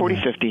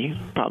 40, 50,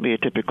 probably a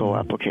typical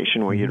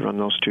application where you'd run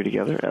those two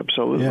together.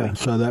 Absolutely. Yeah.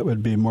 So that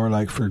would be more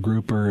like for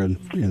grouper and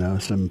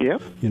some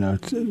 20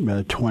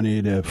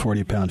 to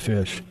 40-pound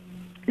fish.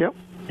 Yep.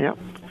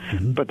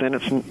 Mm-hmm. But then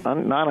it's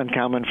not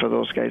uncommon for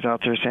those guys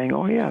out there saying,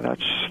 "Oh yeah,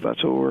 that's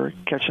what we're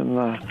catching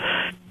the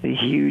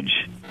huge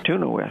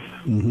tuna with."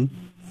 Mm-hmm.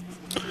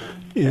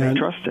 And I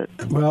trust it.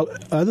 Well,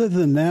 other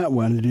than that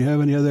one, do you have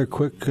any other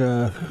quick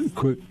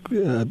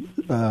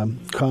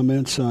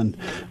comments on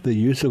the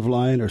use of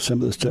line or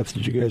some of the stuff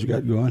that you guys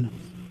got going?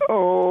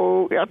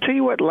 Oh, I'll tell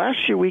you what.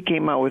 Last year we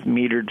came out with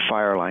metered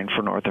Fireline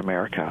for North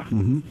America,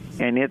 mm-hmm.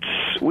 and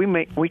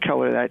we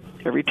color that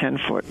every 10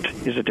 foot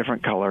is a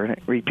different color, and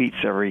it repeats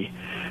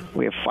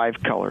we have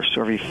 5 colors,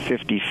 so every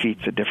 50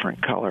 feet's a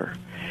different color.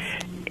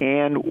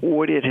 And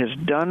what it has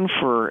done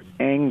for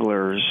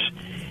anglers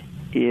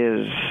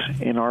is,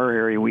 in our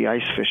area, we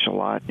ice fish a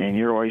lot, and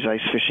you're always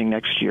ice fishing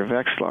next to your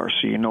Vexilar,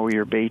 so you know where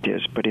your bait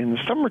is. But in the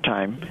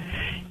summertime,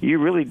 you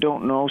really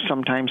don't know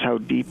sometimes how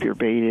deep your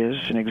bait is.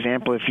 An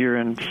example, if you're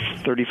in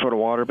 30 foot of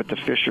water, but the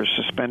fish are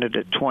suspended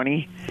at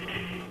 20,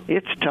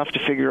 it's tough to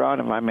figure out,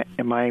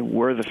 am I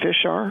where the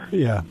fish are?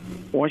 Yeah.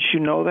 Once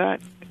you know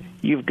that,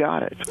 you've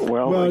got it.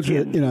 Well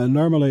again,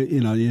 normally,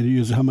 you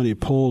use how many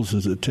pulls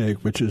does it take,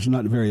 which is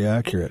not very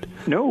accurate.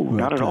 No,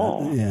 not at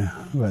all. Yeah,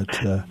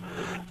 but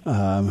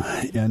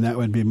and that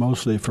would be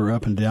mostly for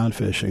up and down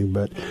fishing.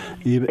 But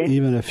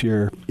even if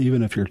you're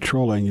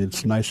trolling,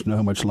 it's nice to know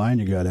how much line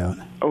you got out.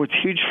 Oh Oh, it's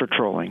huge for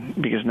trolling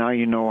because now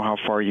you know how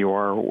far you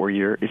are, or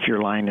if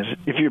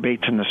your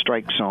bait's in the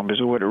strike zone.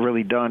 Because what it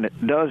really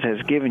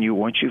has given you,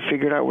 once you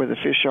figured out where the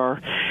fish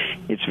are,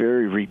 it's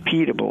very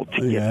repeatable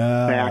to get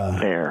back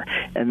there,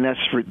 and that's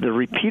the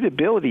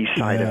repeatability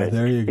side of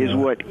it is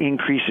what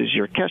increases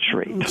your catch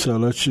rate. So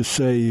let's just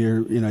say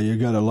you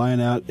got a line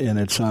out and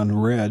it's on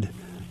red.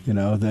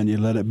 Then you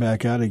let it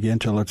back out again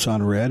till it's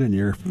on red, and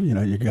you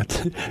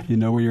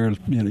know where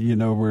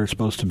where it's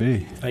supposed to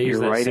be.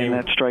 You're right in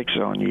that strike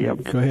zone.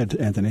 Yep. Go ahead,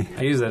 Anthony.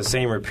 I use that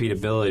same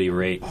repeatability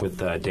rate with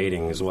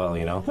dating as well.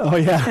 Oh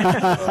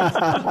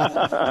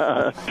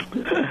yeah.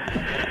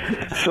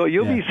 So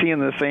you'll be seeing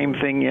the same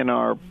thing in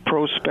our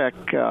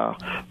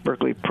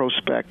Berkley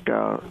Prospect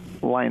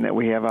line that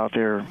we have out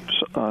there,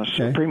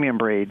 premium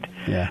braid.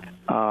 Yeah.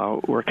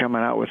 We're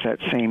coming out with that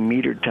same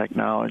metered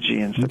technology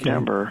in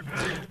September,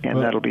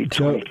 and that'll be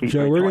 20 feet.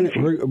 Joe, we're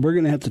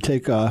going to have to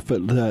take off,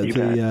 but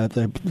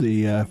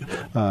the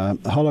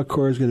hollow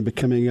core is going to be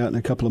coming out in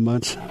a couple of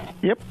months.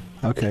 Yep.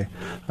 Okay.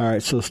 All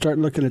right. So start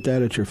looking at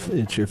that at your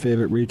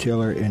favorite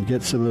retailer and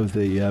get some of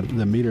the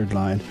metered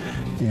line,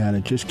 and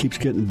it just keeps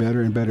getting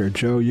better and better.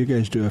 Joe, you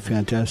guys do a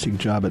fantastic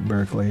job at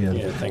Berkley and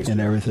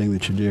everything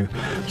that you do.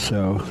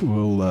 So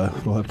we'll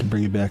have to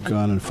bring you back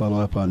on and follow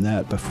up on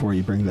that before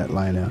you bring that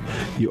line out.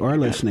 You are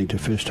listening to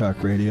Fish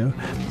Talk Radio.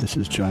 This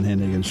is John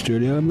Hennig in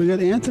studio, and we got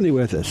Anthony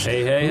with us.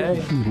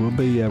 Hey. We'll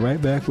be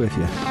right back with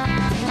you.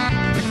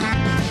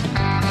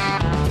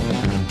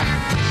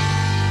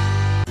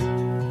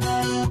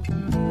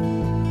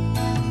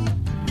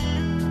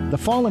 The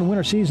fall and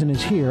winter season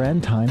is here,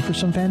 and time for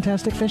some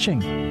fantastic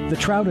fishing. The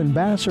trout and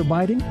bass are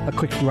biting, a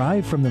quick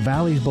drive from the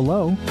valleys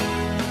below.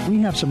 We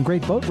have some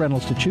great boat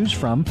rentals to choose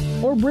from,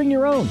 or bring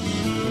your own.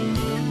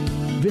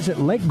 Visit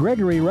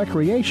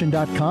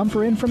LakeGregoryRecreation.com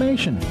for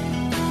information.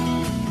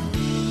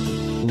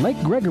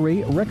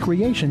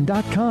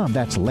 LakeGregoryRecreation.com.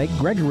 That's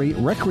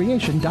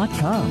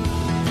LakeGregoryRecreation.com.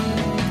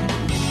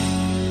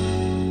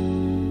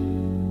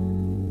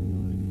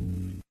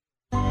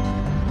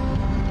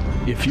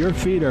 If your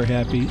feet are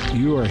happy,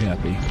 you are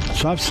happy.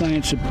 Soft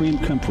Science Supreme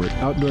Comfort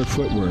outdoor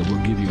footwear will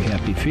give you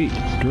happy feet.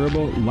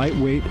 Durable,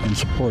 lightweight, and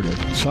supportive,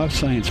 Soft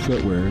Science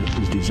footwear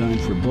is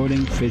designed for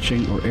boating,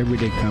 fishing, or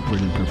everyday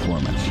comfort and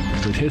performance.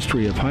 With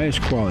history of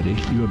highest quality,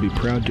 you will be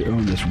proud to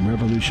own this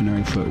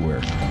revolutionary footwear.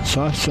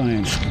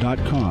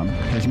 SoftScience.com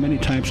has many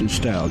types and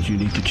styles you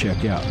need to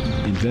check out.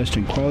 Invest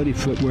in quality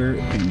footwear,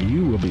 and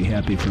you will be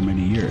happy for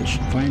many years.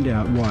 Find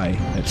out why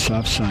at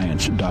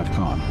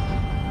SoftScience.com.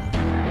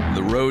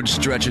 The road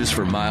stretches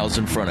for miles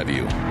in front of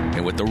you,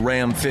 and with the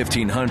Ram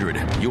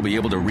 1500, you'll be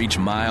able to reach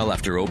mile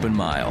after open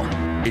mile.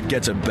 It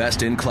gets a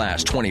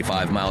best-in-class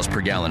 25 miles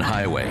per gallon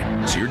highway,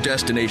 so your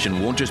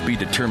destination won't just be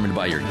determined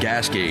by your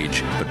gas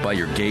gauge, but by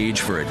your gauge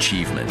for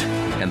achievement.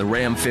 And the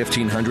Ram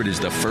 1500 is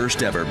the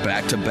first ever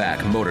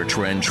back-to-back Motor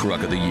Trend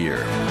Truck of the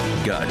Year.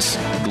 Guts,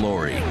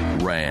 glory,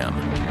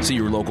 Ram. See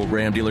your local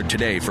Ram dealer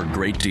today for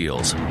great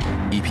deals.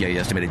 EPA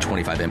estimated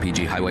 25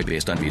 mpg highway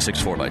based on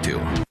V6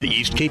 4x2. The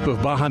East Cape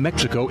of Baja,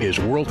 Mexico is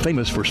world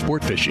famous for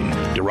sport fishing.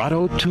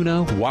 Dorado,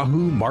 tuna,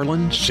 wahoo,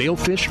 marlin,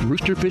 sailfish,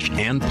 roosterfish,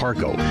 and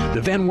pargo. The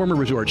Van Wormer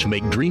Resorts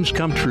make dreams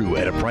come true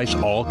at a price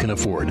all can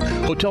afford.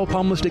 Hotel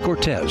Palmas de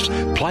Cortez,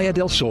 Playa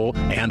del Sol,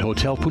 and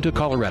Hotel Punta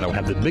Colorado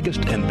have the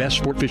biggest and best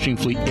sport fishing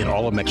fleet in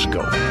all of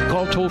Mexico.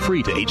 Call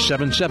toll-free to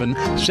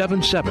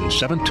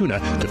 877-777-TUNA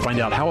to find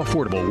out how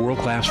affordable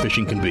world-class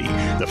fishing can be.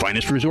 The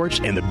finest resorts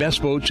and the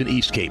best boats in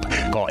East Cape.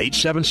 Call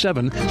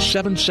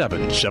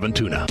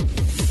 877-777-TUNA.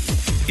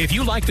 If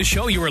you like the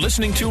show you are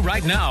listening to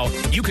right now,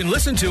 you can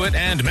listen to it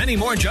and many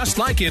more just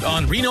like it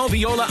on Reno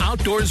Viola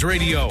Outdoors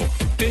Radio.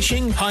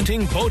 Fishing,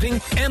 hunting,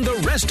 boating, and the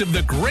rest of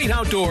the great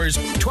outdoors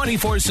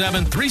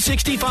 24/7,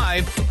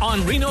 365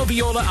 on Reno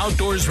Viola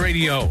Outdoors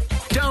Radio.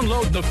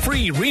 Download the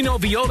free Reno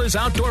Viola's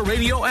Outdoor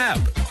Radio app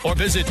or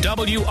visit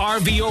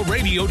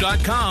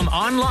WRVOradio.com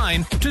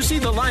online to see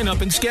the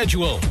lineup and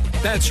schedule.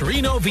 That's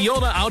Reno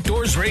Viola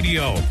Outdoors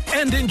Radio.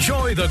 And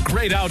enjoy the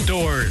great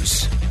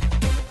outdoors.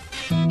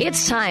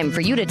 It's time for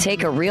you to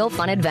take a real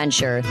fun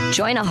adventure.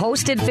 Join a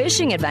hosted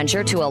fishing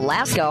adventure to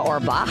Alaska or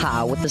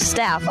Baja with the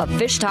staff of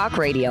Fish Talk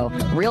Radio.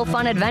 Real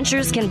Fun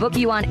Adventures can book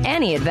you on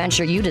any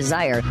adventure you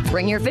desire.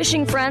 Bring your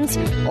fishing friends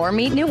or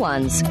meet new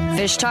ones.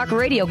 Fish Talk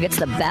Radio gets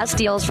the best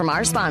deals from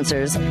our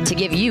sponsors to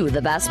give you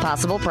the best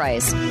possible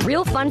price.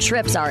 Real Fun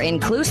trips are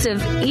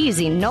inclusive,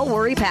 easy,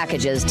 no-worry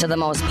packages to the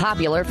most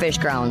popular fish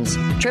grounds.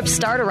 Trips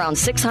start around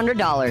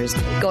 $600.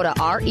 Go to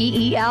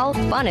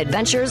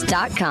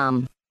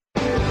REELfunadventures.com.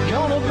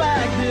 Gonna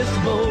back this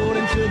boat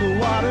into the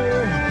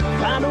water,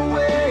 find a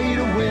way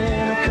to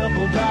win a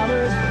couple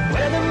dollars.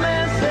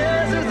 Weatherman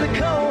says there's a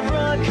cold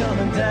front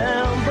coming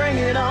down. Bring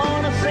it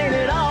on, I've seen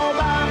it all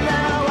by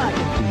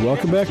now.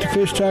 Welcome back to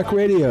Fish Talk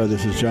Radio.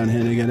 This is John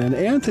Hennigan and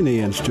Anthony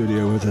in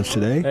studio with us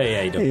today. Hey,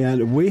 how you doing?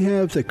 And we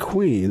have the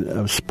queen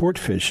of sport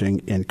fishing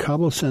in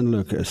Cabo San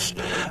Lucas,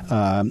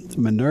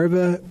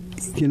 Minerva.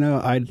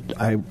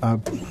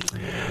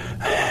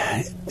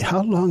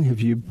 how long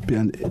have you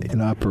been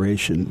in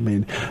operation? I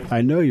mean,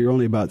 I know you're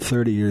only about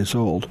 30 years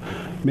old,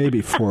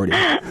 maybe 40,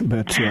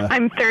 but...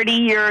 I'm 30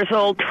 years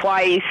old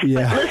twice.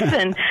 Yeah. But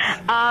listen,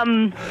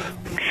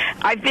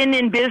 I've been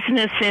in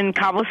business in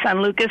Cabo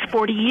San Lucas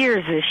 40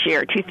 years this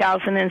year.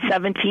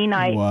 2017,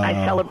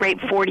 I celebrate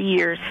 40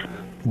 years.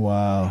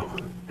 Wow.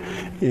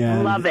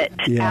 And, love it.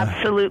 Yeah.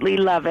 Absolutely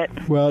love it.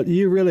 Well,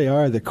 you really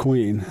are the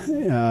queen.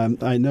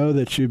 I know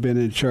that you've been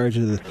in charge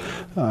of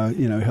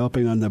the,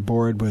 helping on the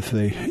board with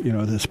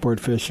the Sport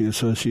Fishing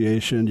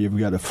Association. You've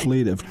got a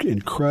fleet of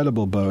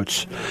incredible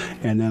boats.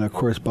 And then, of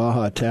course,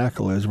 Baja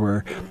Tackle is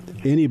where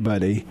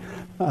anybody...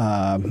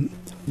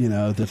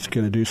 that's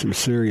going to do some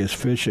serious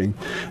fishing.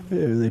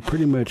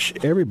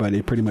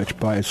 Everybody pretty much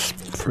buys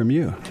from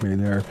you. I mean,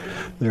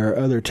 there are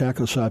other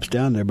tackle shops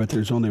down there, but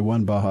there's only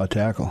one Baja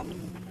Tackle.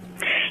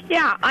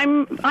 Yeah,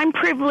 I'm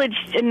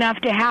privileged enough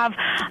to have,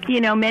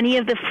 many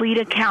of the fleet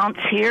accounts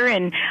here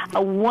and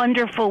a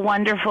wonderful,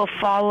 wonderful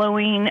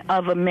following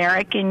of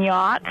American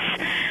yachts.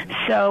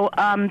 So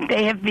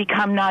they have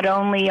become not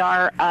only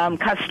our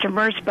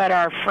customers but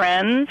our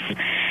friends.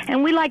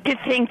 And we like to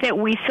think that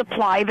we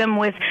supply them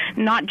with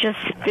not just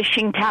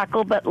fishing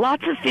tackle, but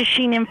lots of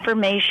fishing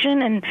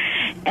information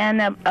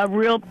and a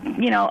real,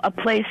 a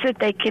place that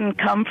they can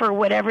come for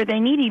whatever they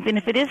need, even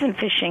if it isn't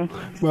fishing.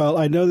 Well,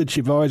 I know that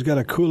you've always got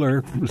a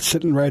cooler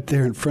sitting right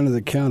there in front of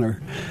the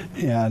counter,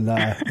 and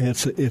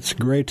it's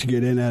great to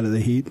get in out of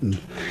the heat and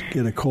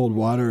get a cold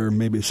water or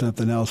maybe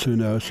something else, who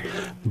knows.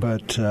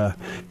 But,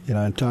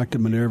 and talk to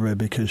Minerva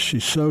because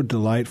she's so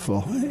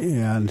delightful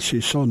and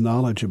she's so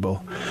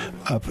knowledgeable,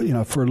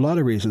 for a lot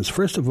of reasons.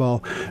 First of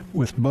all,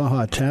 with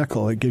Baja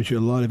Tackle, it gives you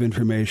a lot of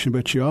information,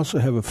 but you also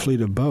have a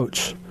fleet of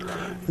boats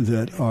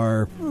that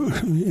are,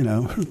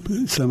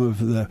 some of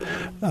the,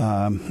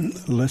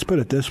 let's put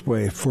it this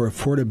way, for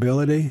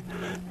affordability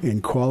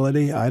and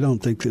quality, I don't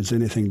think there's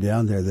anything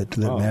down there that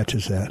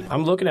matches that.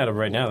 I'm looking at them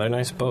right now. They're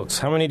nice boats.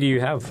 How many do you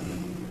have?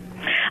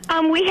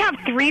 We have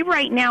 3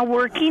 right now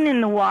working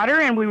in the water,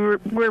 and we're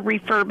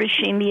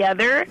refurbishing the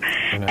other.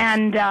 Nice.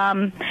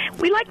 And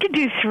we like to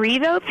do 3,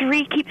 though.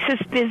 3 keeps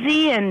us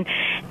busy, and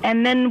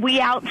then we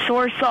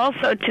outsource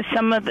also to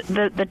some of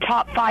the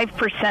top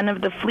 5%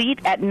 of the fleet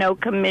at no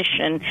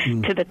commission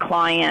to the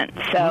client.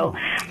 So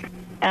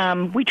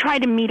we try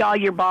to meet all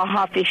your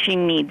Baja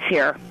fishing needs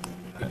here.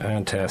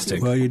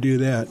 Fantastic. Well, you do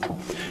that.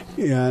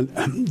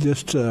 And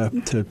just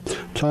to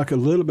talk a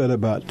little bit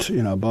about,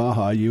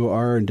 Baja, you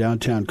are in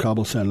downtown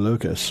Cabo San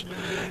Lucas.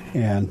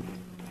 And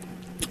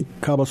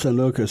Cabo San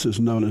Lucas is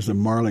known as the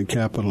marlin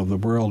capital of the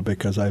world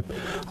because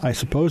I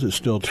suppose it's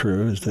still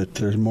true, is that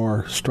there's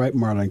more striped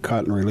marlin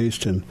caught and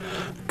released in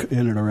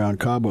and around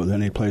Cabo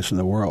than any place in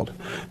the world.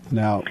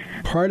 Now,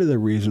 part of the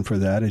reason for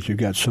that is you've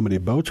got so many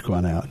boats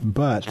going out,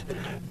 but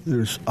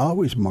there's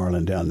always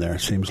marlin down there,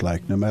 it seems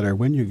like, no matter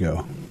when you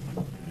go.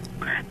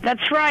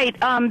 That's right.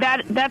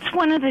 That's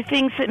one of the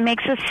things that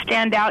makes us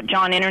stand out,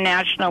 John,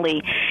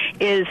 internationally,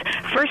 is,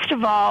 first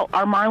of all,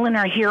 our marlin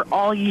are here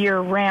all year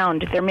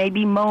round. There may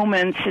be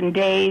moments and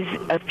days,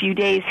 a few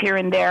days here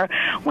and there,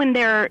 when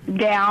they're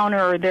down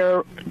or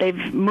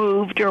they've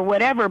moved or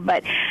whatever,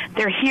 but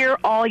they're here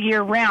all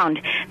year round.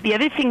 The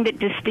other thing that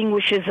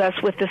distinguishes us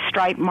with the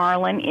striped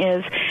marlin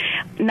is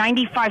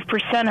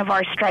 95% of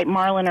our striped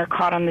marlin are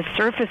caught on the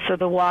surface of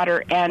the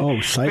water.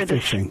 And sight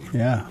fishing,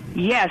 yeah.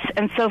 Yes,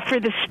 and so for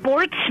the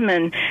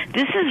sportsmen,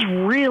 this is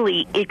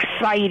really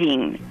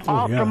exciting.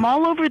 From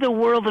all over the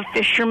world, the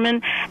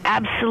fishermen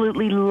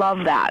absolutely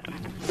love that.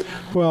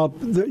 Well,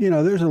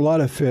 there's a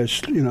lot of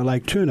fish,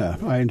 like tuna.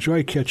 I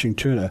enjoy catching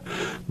tuna.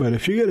 But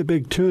if you get a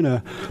big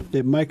tuna,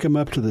 it might come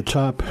up to the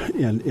top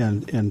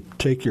and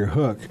take your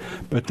hook,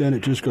 but then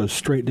it just goes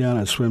straight down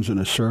and swims in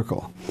a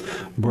circle.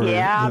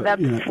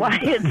 That's why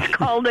it's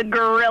called a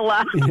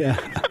gorilla. Yeah.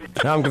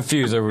 Now I'm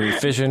confused. Are we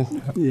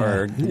fishing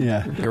or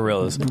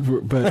gorillas?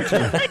 But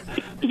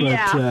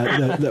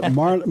the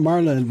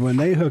marlin, when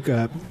they hook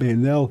up, I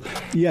mean, they'll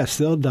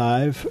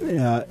dive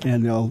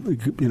and they'll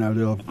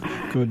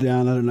go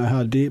down. I don't know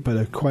how deep,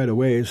 but quite a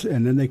ways,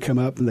 and then they come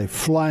up and they're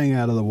flying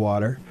out of the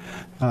water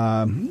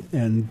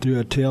and do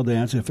a tail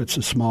dance if it's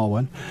a small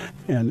one,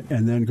 and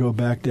then go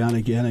back down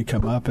again and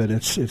come up, and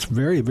it's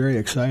very, very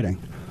exciting.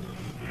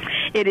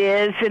 It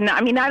is, and I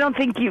mean, I don't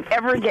think you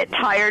ever get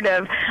tired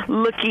of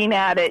looking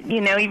at it.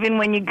 Even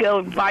when you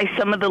go by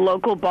some of the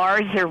local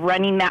bars, they're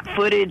running that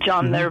footage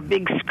on their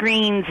big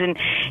screens, and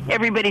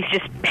everybody's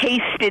just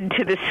pasted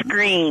to the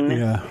screen.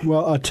 Yeah,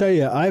 well, I'll tell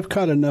you, I've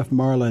caught enough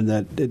marlin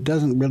that it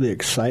doesn't really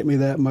excite me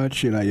that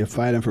much. You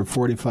fight them for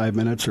 45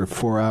 minutes or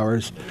 4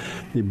 hours,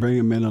 you bring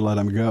them in and let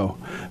them go.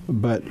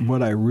 But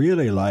what I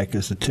really like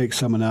is to take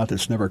someone out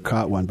that's never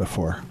caught one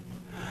before.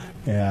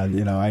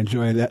 And, I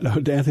enjoy that.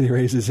 Anthony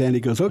raises his hand. He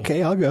goes,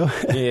 okay, I'll go.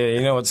 Yeah,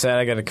 you know what's sad?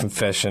 I got a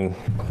confession.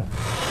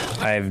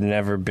 I've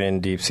never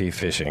been deep-sea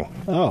fishing.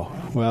 Oh,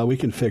 well, we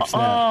can fix that.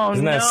 Oh,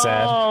 Isn't that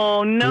sad?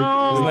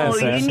 No.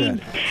 Isn't that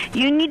sad?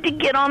 You need to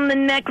get on the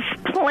next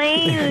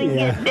plane and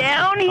get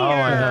down here. Oh,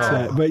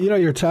 I know. But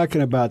you're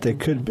talking about it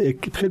could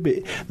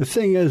be. The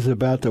thing is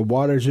about the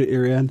waters that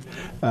you're in.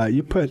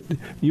 You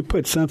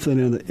put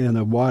something in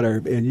the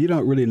water, and you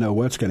don't really know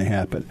what's going to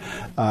happen.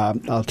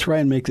 I'll try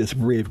and make this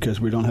brief because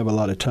we don't have a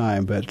lot of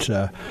time. But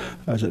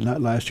was it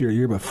not last year,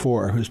 year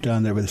before? I was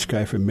down there with this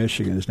guy from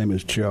Michigan. His name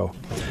is Joe,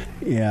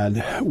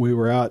 and we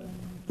were out.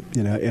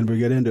 And we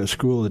got into a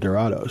school of the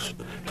Dorados.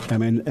 I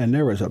mean, and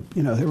there was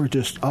they were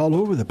just all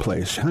over the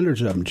place,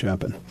 hundreds of them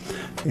jumping.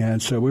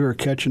 And so we were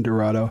catching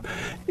Dorado,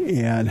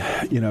 and,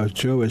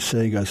 Joe was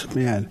saying, he goes,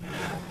 man,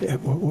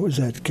 what was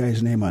that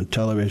guy's name on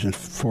television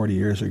 40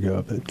 years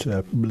ago?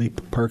 Lee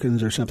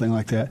Perkins or something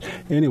like that.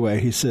 Anyway,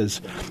 he says,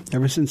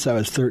 ever since I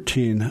was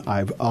 13,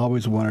 I've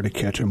always wanted to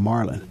catch a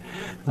marlin.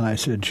 And I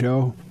said,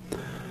 Joe,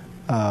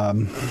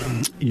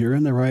 you're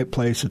in the right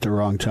place at the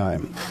wrong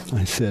time.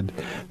 I said,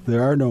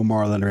 there are no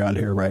marlin around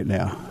here right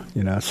now,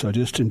 so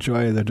just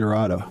enjoy the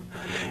Dorado.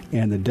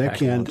 And the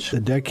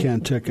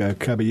deckhand took a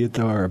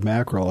caballito or a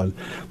mackerel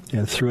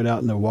and threw it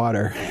out in the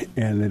water,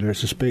 and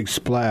there's this big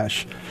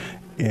splash,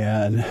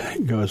 and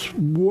goes,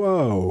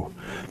 whoa.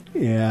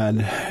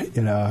 And,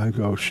 I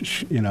go,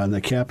 and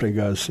the captain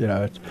goes,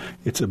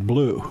 it's a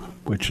blue,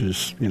 which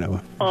is,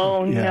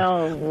 Oh,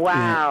 no.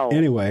 Wow.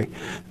 Anyway,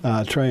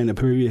 trying to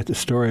abbreviate the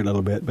story a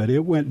little bit, but it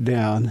went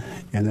down,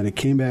 and then it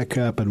came back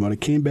up, and when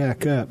it came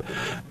back up,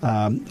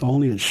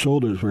 only its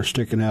shoulders were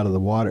sticking out of the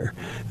water.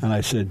 And I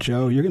said,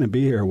 Joe, you're going to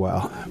be here a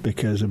while,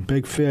 because a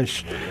big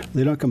fish,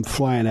 they don't come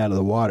flying out of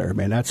the water. I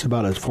mean, that's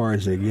about as far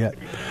as they get.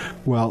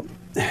 Well,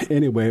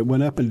 anyway, it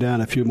went up and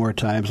down a few more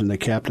times, and the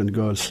captain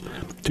goes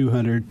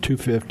 200,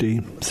 250,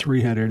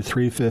 300,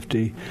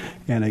 350,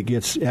 and it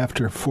gets,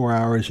 after 4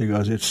 hours, he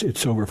goes,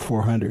 it's over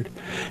 400.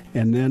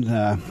 And then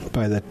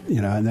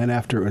and then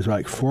after it was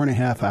like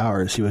 4.5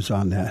 hours, he was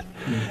on that.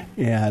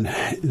 Mm-hmm. And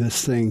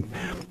this thing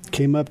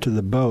came up to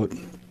the boat,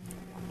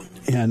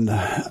 and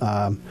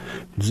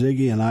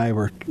Ziggy and I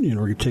were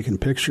taking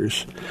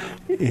pictures,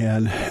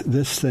 and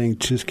this thing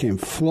just came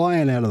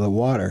flying out of the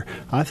water.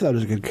 I thought it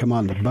was going to come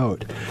on the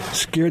boat.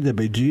 Scared the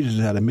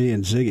bejesus out of me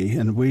and Ziggy,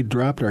 and we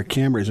dropped our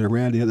cameras and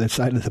ran the other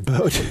side of the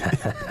boat.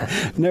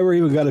 Never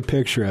even got a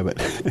picture of it.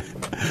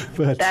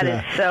 But that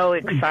is so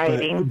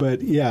exciting.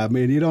 But yeah, I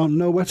mean, you don't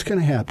know what's going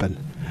to happen.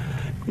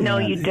 No,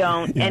 you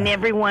don't. Yeah. And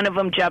every one of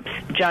them jumps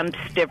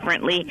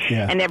differently,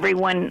 and every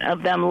one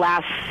of them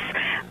lasts.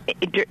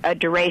 A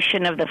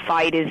duration of the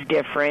fight is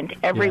different.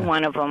 Every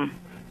one of them.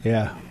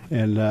 Yeah.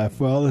 And,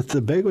 it's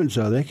the big ones,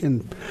 though. They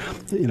can,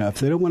 if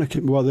they don't want to...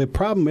 Well, the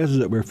problem is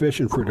that we're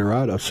fishing for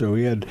Dorado, so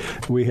we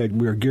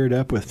were geared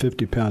up with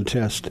 50-pound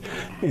test,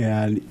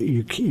 and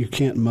you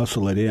can't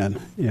muscle it in,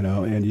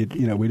 and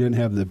we didn't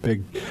have the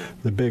big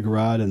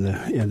rod and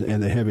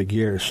the heavy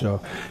gear,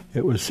 so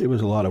it was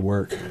a lot of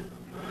work.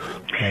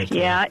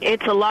 Yeah,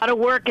 it's a lot of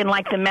work, and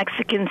like the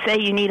Mexicans say,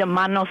 you need a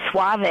mano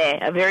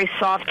suave, a very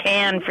soft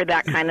hand for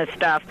that kind of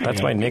stuff.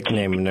 That's my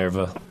nickname,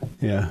 Minerva.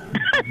 Yeah.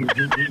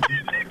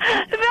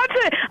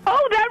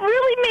 That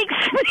really makes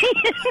me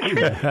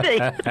interesting.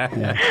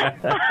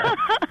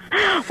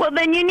 Well,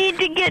 then you need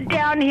to get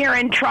down here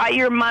and try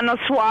your mano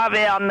suave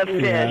on the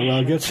fish. Yeah,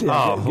 well, get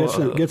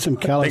some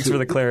calluses. Thanks for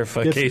the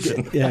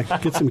clarification.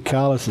 Get some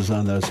calluses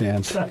on those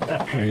hands.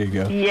 There you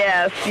go.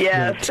 Yes.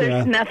 But,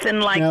 there's nothing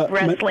like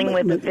wrestling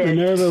with the fish.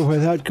 Minerva,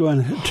 without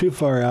going too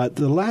far out,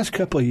 the last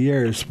couple of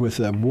years with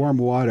warm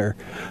water,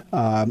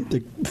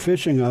 the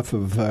fishing off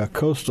of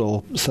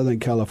coastal Southern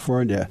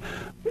California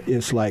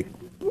is like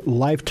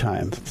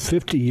lifetime.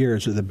 50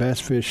 years of the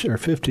best fish, or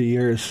 50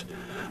 years,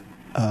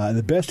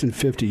 the best in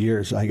 50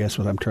 years, I guess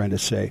what I'm trying to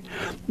say.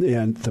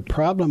 And the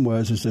problem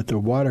is that the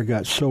water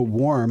got so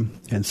warm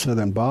in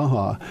southern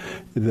Baja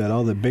that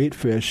all the bait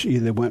fish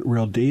either went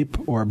real deep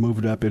or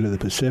moved up into the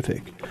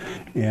Pacific.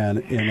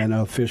 And then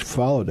the fish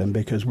followed them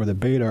because where the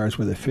bait are is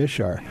where the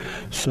fish are.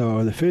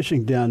 So the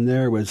fishing down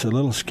there was a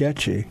little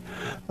sketchy.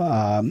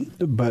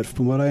 But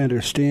from what I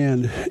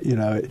understand,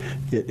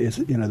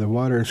 the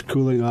water is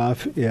cooling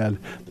off and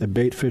the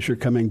bait fish are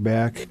coming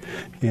back.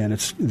 And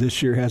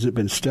this year hasn't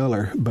been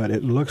stellar, but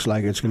it looks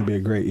like it's going to be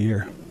a great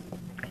year.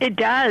 It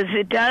does.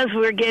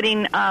 We're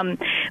getting,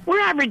 we're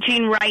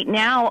averaging right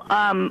now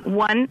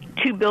 1-2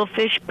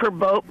 billfish per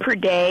boat per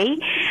day,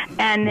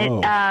 and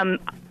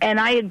and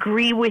I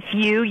agree with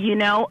you. You've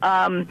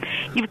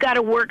got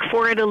to work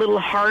for it a little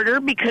harder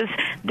because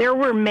there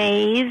were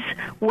Mays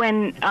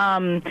when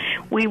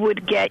we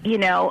would get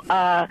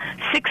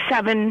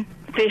 6-7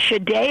 fish a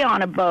day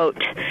on a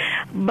boat,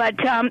 but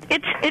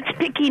it's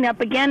picking up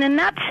again, and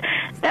that's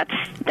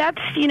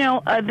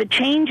the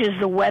changes,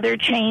 the weather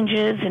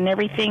changes and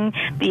everything,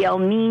 the El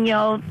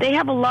Nino. They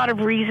have a lot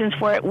of reasons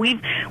for it.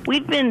 We've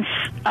been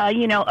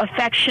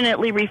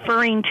affectionately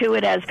referring to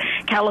it as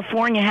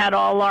California had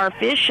all our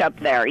fish up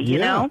there. You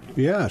know.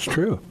 Yeah, it's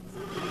true.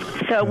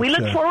 So we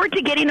look forward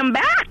to getting them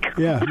back.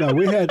 Yeah, no,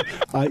 we had,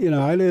 I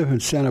live in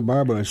Santa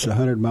Barbara. It's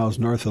 100 miles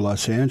north of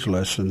Los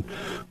Angeles, and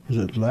was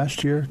it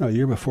last year? No,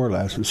 year before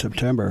last, in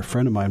September, a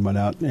friend of mine went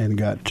out and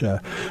got,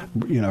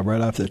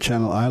 right off the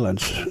Channel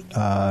Islands,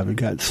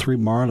 got 3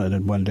 marlin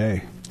in one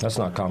day. That's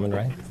not common,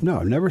 right? No,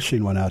 I've never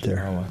seen one out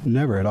there. Oh.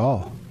 Never at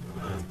all.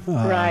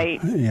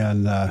 Right.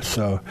 And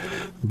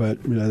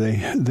but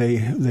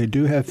they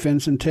do have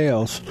fins and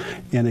tails,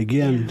 and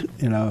again,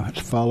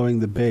 it's following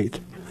the bait.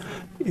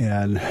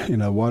 And,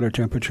 water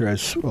temperature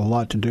has a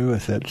lot to do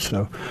with it,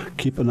 so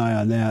keep an eye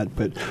on that.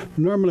 But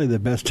normally the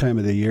best time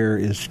of the year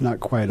is not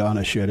quite on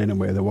us yet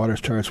anyway. The water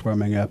starts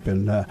warming up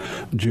in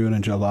June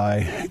and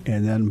July,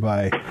 and then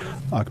by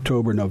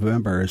October,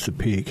 November is the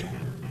peak.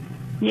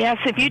 Yes,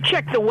 if you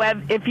check the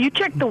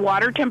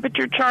water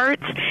temperature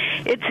charts,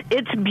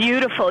 it's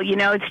beautiful.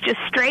 It's just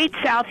straight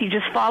south. You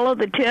just follow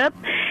the tip,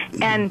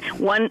 and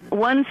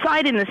one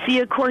side in the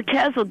Sea of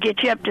Cortez will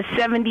get you up to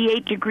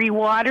 78-degree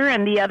water,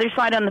 and the other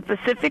side on the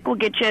Pacific will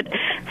get you at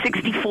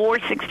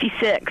 64,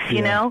 66.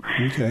 You know.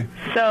 Okay.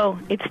 So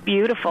it's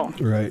beautiful.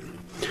 Right.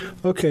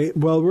 Okay,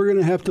 well, we're going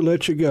to have to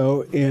let you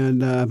go. And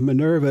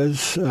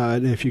Minerva's,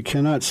 if you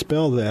cannot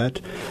spell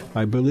that,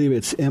 I believe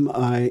it's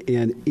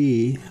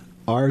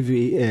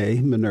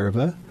MINERVA,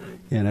 Minerva,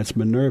 and it's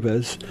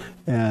Minerva's.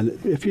 And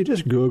if you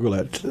just Google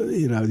it,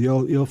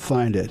 you'll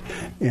find it.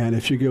 And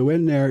if you go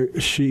in there,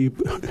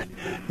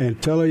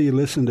 and tell her you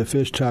listen to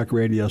Fish Talk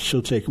Radio,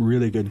 she'll take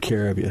really good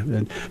care of you.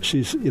 And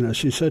she's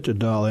such a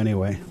doll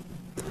anyway.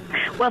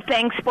 Well,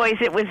 thanks, boys.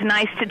 It was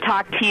nice to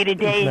talk to you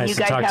today. Nice you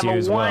guys have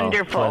a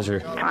wonderful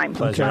time.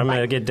 Pleasure. I'm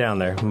going to get down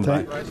there.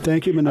 Bye.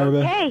 Thank you, Minerva.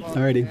 Okay. All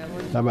righty.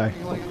 Bye-bye.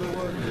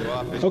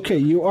 Okay,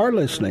 you are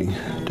listening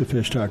to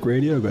Fish Talk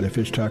Radio. Go to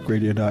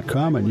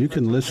fishtalkradio.com, and you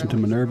can listen to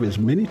Minerva as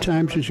many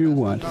times as you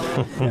want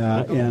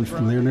and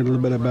learn a little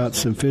bit about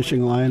some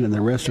fishing line and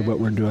the rest of what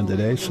we're doing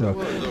today. So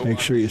make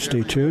sure you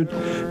stay tuned.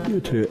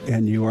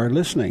 And you are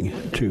listening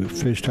to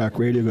Fish Talk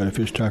Radio. Go to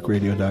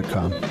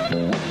fishtalkradio.com.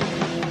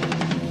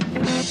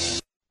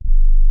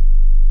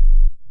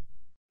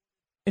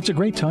 It's a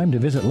great time to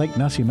visit Lake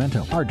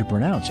Nacimiento. Hard to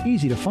pronounce,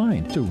 easy to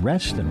find. To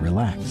rest and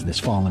relax this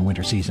fall and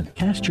winter season.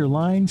 Cast your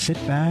line, sit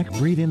back,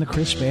 breathe in the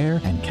crisp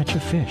air, and catch a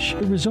fish.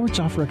 The resorts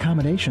offer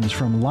accommodations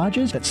from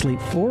lodges that sleep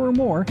 4 or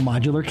more,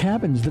 modular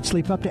cabins that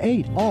sleep up to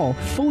 8, all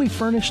fully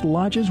furnished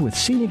lodges with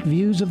scenic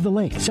views of the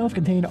lake.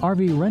 Self-contained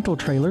RV rental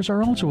trailers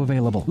are also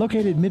available.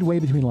 Located midway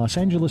between Los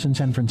Angeles and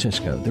San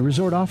Francisco, the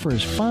resort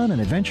offers fun and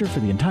adventure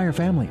for the entire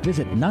family.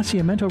 Visit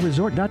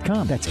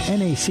NacimentoResort.com. That's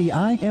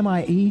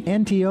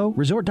NACIMIENTO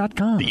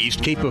Resort.com. The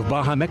East Cape of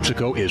Baja,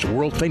 Mexico is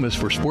world famous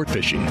for sport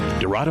fishing.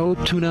 Dorado,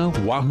 tuna,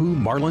 wahoo,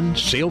 marlin,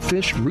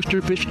 sailfish,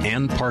 roosterfish,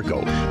 and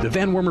pargo. The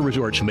Van Wormer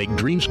Resorts make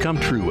dreams come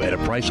true at a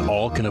price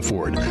all can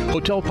afford.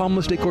 Hotel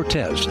Palmas de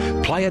Cortez,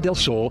 Playa del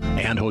Sol,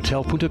 and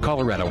Hotel Punta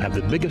Colorado have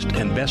the biggest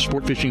and best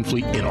sport fishing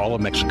fleet in all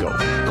of Mexico.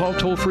 Call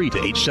toll-free to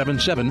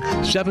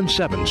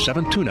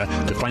 877-777-TUNA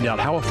to find out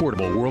how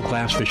affordable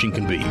world-class fishing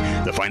can be.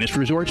 The finest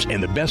resorts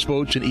and the best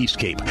boats in East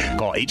Cape.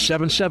 Call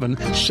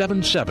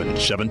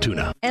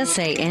 877-777-TUNA.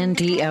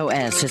 SANDOS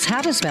is how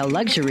to spell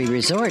luxury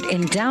resort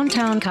in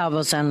downtown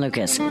Cabo San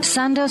Lucas.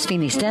 Sandos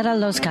Finisterra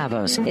Los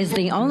Cabos is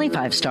the only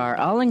 5-star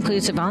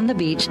all-inclusive on the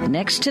beach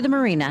next to the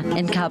marina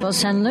in Cabo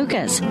San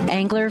Lucas.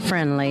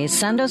 Angler-friendly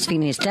Sandos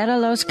Finisterra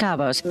Los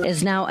Cabos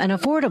is now an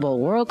affordable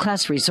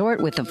world-class resort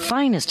with the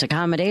finest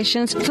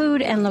accommodations,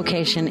 food, and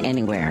location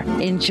anywhere.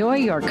 Enjoy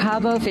your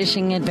Cabo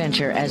fishing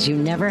adventure as you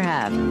never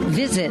have.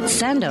 Visit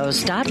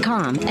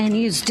sandos.com and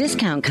use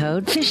discount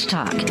code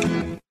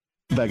FISHTALK.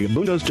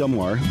 Vagabundos Del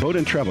Mar Boat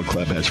and Travel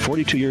Club has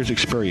 42 years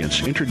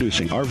experience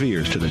introducing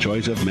RVers to the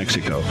joys of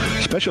Mexico.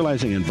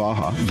 Specializing in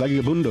Baja,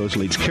 Vagabundos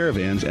leads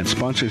caravans and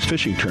sponsors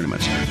fishing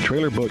tournaments,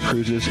 trailer boat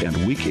cruises,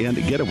 and weekend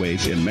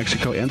getaways in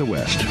Mexico and the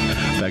West.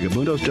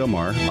 Vagabundos Del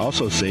Mar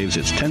also saves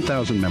its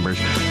 10,000 members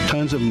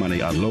tons of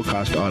money on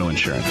low-cost auto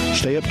insurance.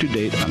 Stay up to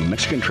date on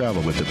Mexican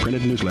travel with the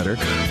printed newsletter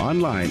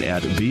online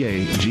at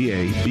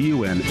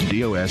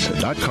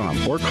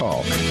vagabundos.com or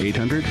call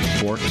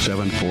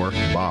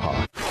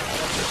 800-474-BAJA.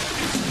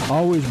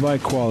 Always buy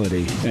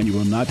quality, and you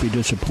will not be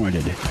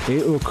disappointed.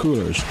 AO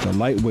Coolers, the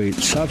lightweight,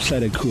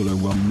 soft-sided cooler,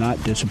 will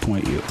not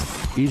disappoint you.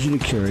 Easy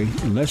to carry,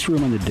 less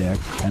room on the deck,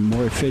 and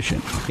more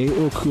efficient.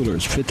 AO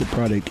Coolers fit the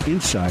product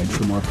inside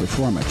for more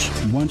performance.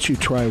 Once you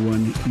try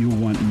one, you'll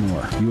want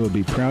more. You will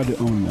be proud to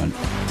own one.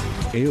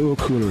 AO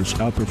Coolers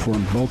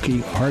outperform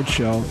bulky, hard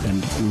shell,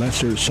 and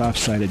lesser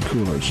soft-sided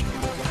coolers.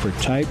 For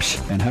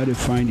types and how to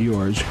find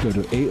yours, go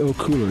to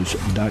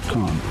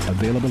aocoolers.com.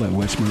 Available at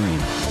West Marine.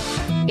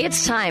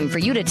 It's time for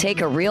you to take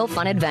a real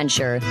fun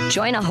adventure.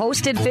 Join a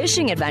hosted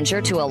fishing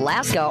adventure to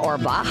Alaska or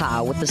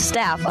Baja with the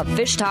staff of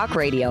Fish Talk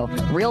Radio.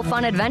 Real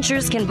Fun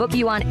Adventures can book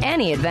you on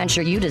any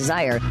adventure you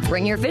desire.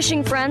 Bring your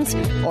fishing friends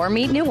or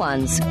meet new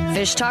ones.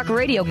 Fish Talk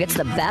Radio gets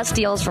the best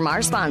deals from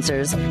our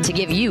sponsors to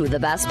give you the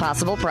best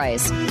possible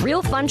price.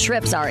 Real Fun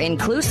trips are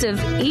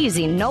inclusive,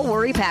 easy,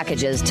 no-worry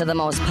packages to the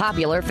most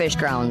popular fish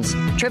grounds.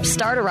 Trips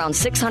start around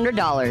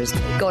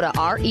 $600. Go to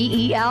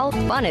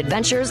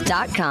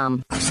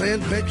REELFunadventures.com.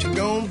 Sand bet you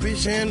gone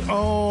fishing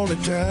all the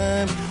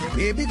time.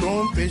 Baby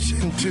gone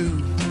fishing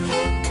too.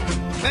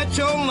 That's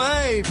your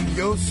life,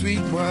 your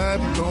sweet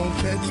wife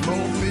gonna catch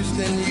more fish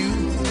than you.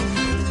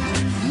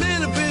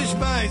 Little fish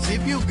bites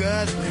if you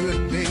got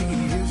good bait.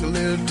 Here's a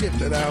little tip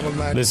that I would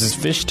like. This is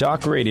Fish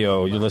Talk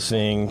Radio. You're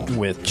listening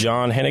with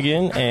John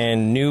Hennigan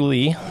and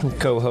newly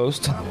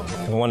co-host,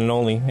 the one and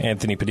only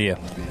Anthony Padilla.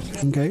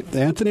 Okay,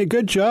 Anthony,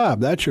 good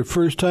job. That's your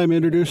first time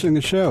introducing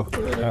the show.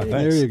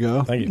 There you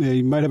go. Thank you. Yeah,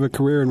 you might have a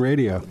career in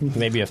radio.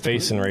 Maybe a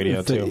face in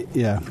radio, too.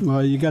 Yeah,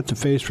 well, you got the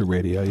face for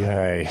radio, yeah.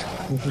 Hey.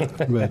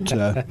 But,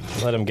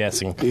 let him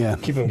guessing. Yeah.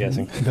 Keep him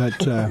guessing.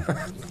 But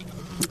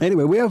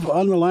anyway, we have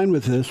on the line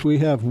with us, we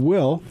have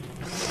Will,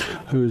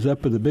 who's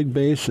up in the Big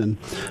Basin.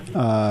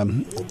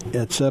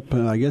 It's up,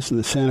 I guess, in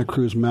the Santa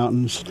Cruz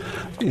Mountains,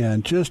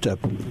 and just a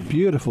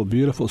beautiful,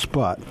 beautiful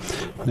spot.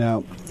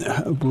 Now,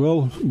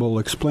 Will will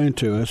explain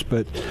to us,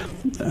 but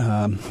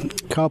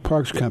Cal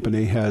Parks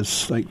Company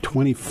has like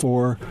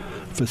 24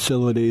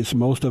 facilities.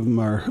 Most of them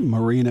are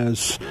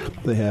marinas.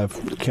 They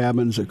have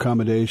cabins,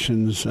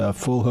 accommodations,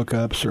 full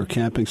hookups, or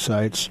camping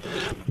sites.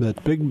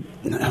 But Big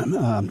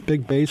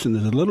Basin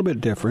is a little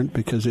bit different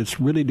because it's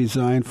really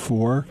designed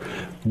for.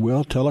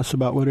 Will, tell us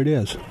about what it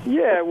is.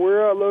 Yeah,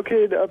 we're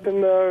located up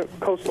in the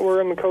coastal.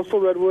 We're in the coastal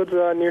redwoods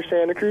near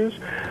Santa Cruz,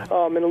 in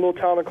a little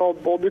town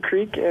called Boulder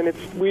Creek, and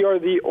we are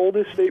the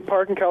oldest state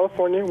park in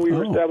California. We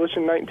were established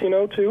in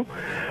 1902.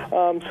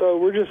 So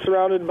we're just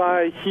surrounded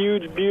by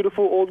huge,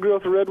 beautiful,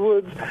 old-growth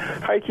redwoods,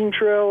 hiking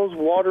trails,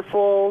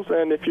 waterfalls,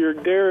 and if you're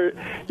there,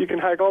 you can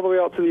hike all the way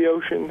out to the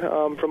ocean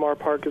from our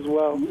park as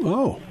well.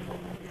 Oh,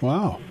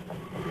 wow.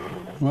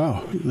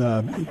 Wow,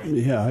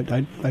 yeah,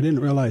 I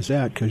didn't realize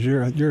that because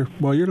you're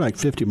like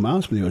 50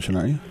 miles from the ocean,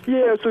 aren't you?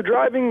 Yeah, so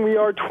driving we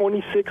are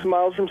 26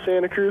 miles from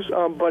Santa Cruz,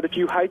 but if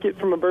you hike it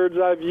from a bird's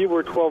eye view,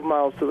 we're 12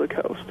 miles to the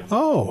coast.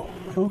 Oh,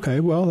 okay.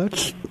 Well,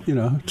 that's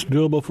it's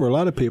doable for a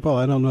lot of people.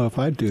 I don't know if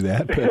I'd do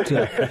that, but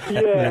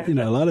yeah,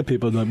 a lot of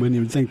people wouldn't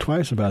even think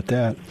twice about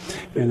that.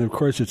 And of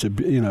course, it's a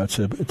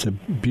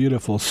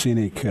beautiful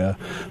scenic trek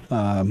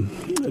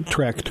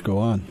to go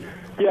on.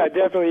 Yeah,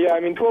 definitely. Yeah, I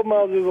mean, 12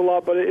 miles is a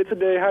lot, but it's a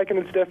day hike, and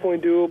it's definitely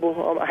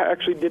doable. I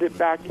actually did it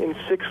back in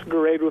 6th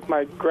grade with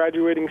my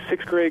graduating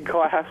 6th grade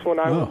class when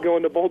I was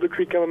going to Boulder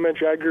Creek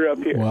Elementary. I grew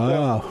up here.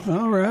 Wow. So.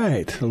 All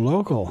right.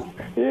 Local.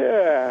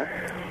 Yeah.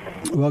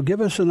 Well,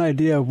 give us an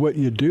idea of what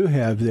you do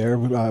have there.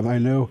 I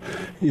know,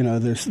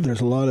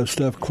 there's a lot of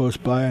stuff close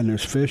by and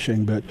there's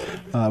fishing, but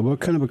what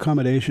kind of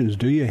accommodations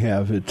do you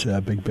have at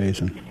Big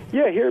Basin?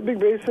 Yeah, here at Big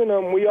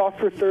Basin, we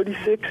offer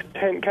 36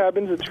 tent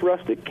cabins. It's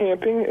rustic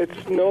camping.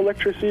 It's no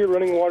electricity or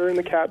running water in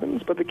the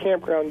cabins, but the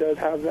campground does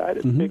have that.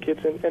 It's big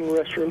hits and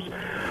restrooms.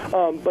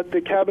 But the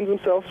cabins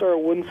themselves are a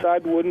wooden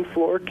side, wooden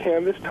floor,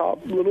 canvas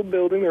top, little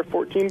building. They're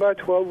 14 by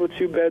 12 with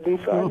 2 beds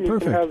inside. Oh, perfect. You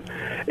can have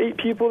 8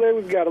 people there.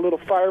 We've got a little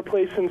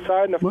fireplace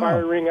inside and a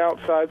fire ring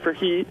outside for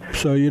heat.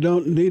 So you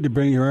don't need to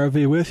bring your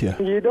RV with you?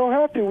 You don't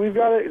have to. We've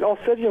got it all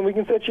set you, and we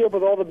can set you up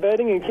with all the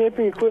bedding and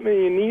camping equipment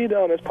you need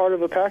as part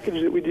of a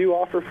package that we do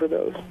offer for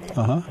those.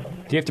 Do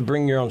you have to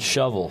bring your own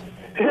shovel?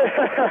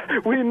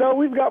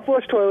 We've got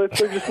flush toilets.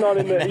 They're just not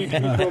in the each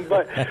room.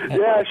 But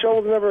yeah,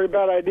 shovel's never a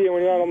bad idea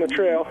when you're out on the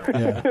trail.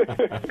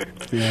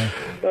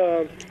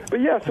 But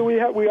yeah, so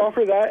we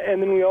offer that,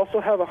 and then we also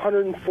have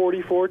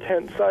 144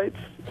 tent sites,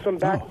 some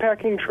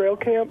backpacking trail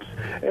camps,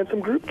 and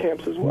some group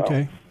camps as well.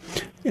 Okay.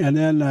 And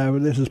then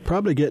this is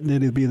probably getting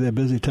to be the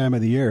busy time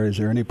of the year. Is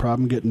there any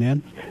problem getting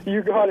in?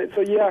 You got it. So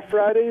yeah,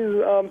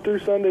 Fridays through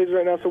Sundays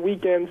right now, so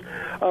weekends,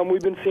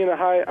 we've been seeing a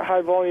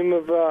high volume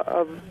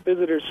of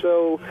visitors.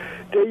 So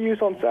day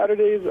use on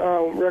Saturdays,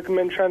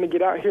 recommend trying to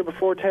get out here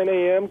before 10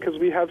 a.m. because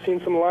we have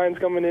seen some lines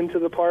coming into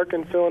the park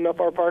and filling up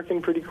our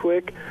parking pretty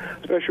quick,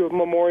 especially with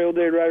Memorial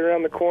Day right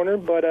around the corner.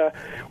 But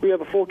we have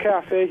a full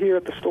cafe here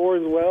at the store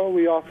as well.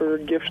 We offer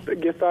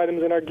gift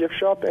items in our gift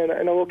shop and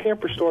a little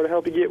camper store to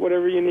help you get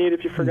whatever you need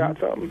if you forgot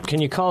something. Can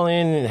you call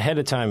in ahead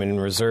of time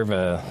and reserve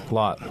a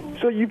lot?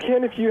 So you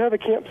can, if you have a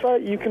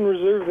campsite, you can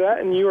reserve that,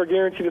 and you are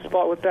guaranteed a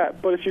spot with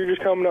that. But if you're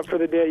just coming up for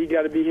the day, you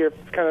got to be here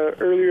kind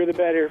of earlier the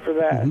better for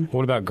that.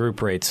 What about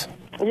group rates?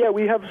 Yeah,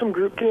 we have some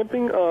group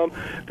camping.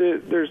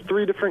 There's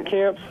 3 different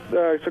camps,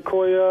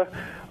 Sequoia,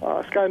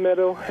 Sky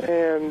Meadow,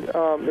 and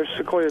there's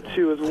Sequoia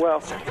 2 as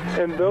well.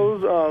 And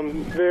those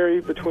vary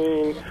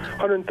between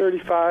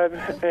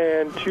 $135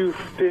 and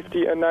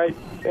 $250 a night,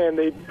 and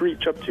they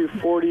reach up to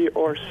 40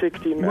 or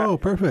 60 max. Whoa,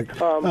 perfect.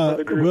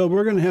 Well,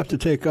 we're going to have to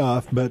take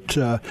off, but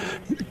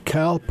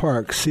Cal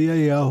Parks,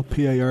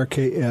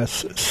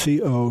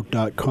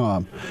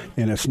 CalParksCo.com.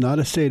 And it's not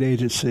a state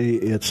agency.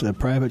 It's a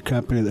private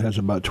company that has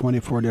about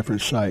 24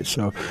 different sites.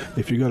 So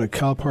if you go to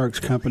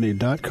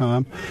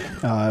CalParksCompany.com,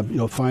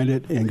 you'll find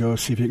it and go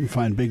see if you can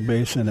find Big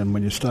Basin. And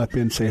when you stop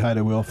in, say hi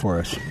to Will for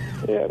us.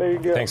 Yeah, there you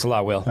go. Thanks a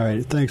lot, Will. All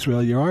right, thanks,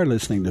 Will. You are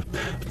listening to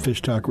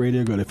Fish Talk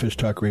Radio. Go to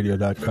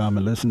fishtalkradio.com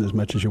and listen as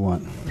much as you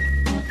want.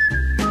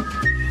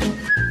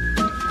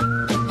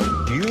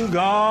 You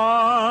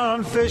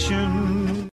gone fishing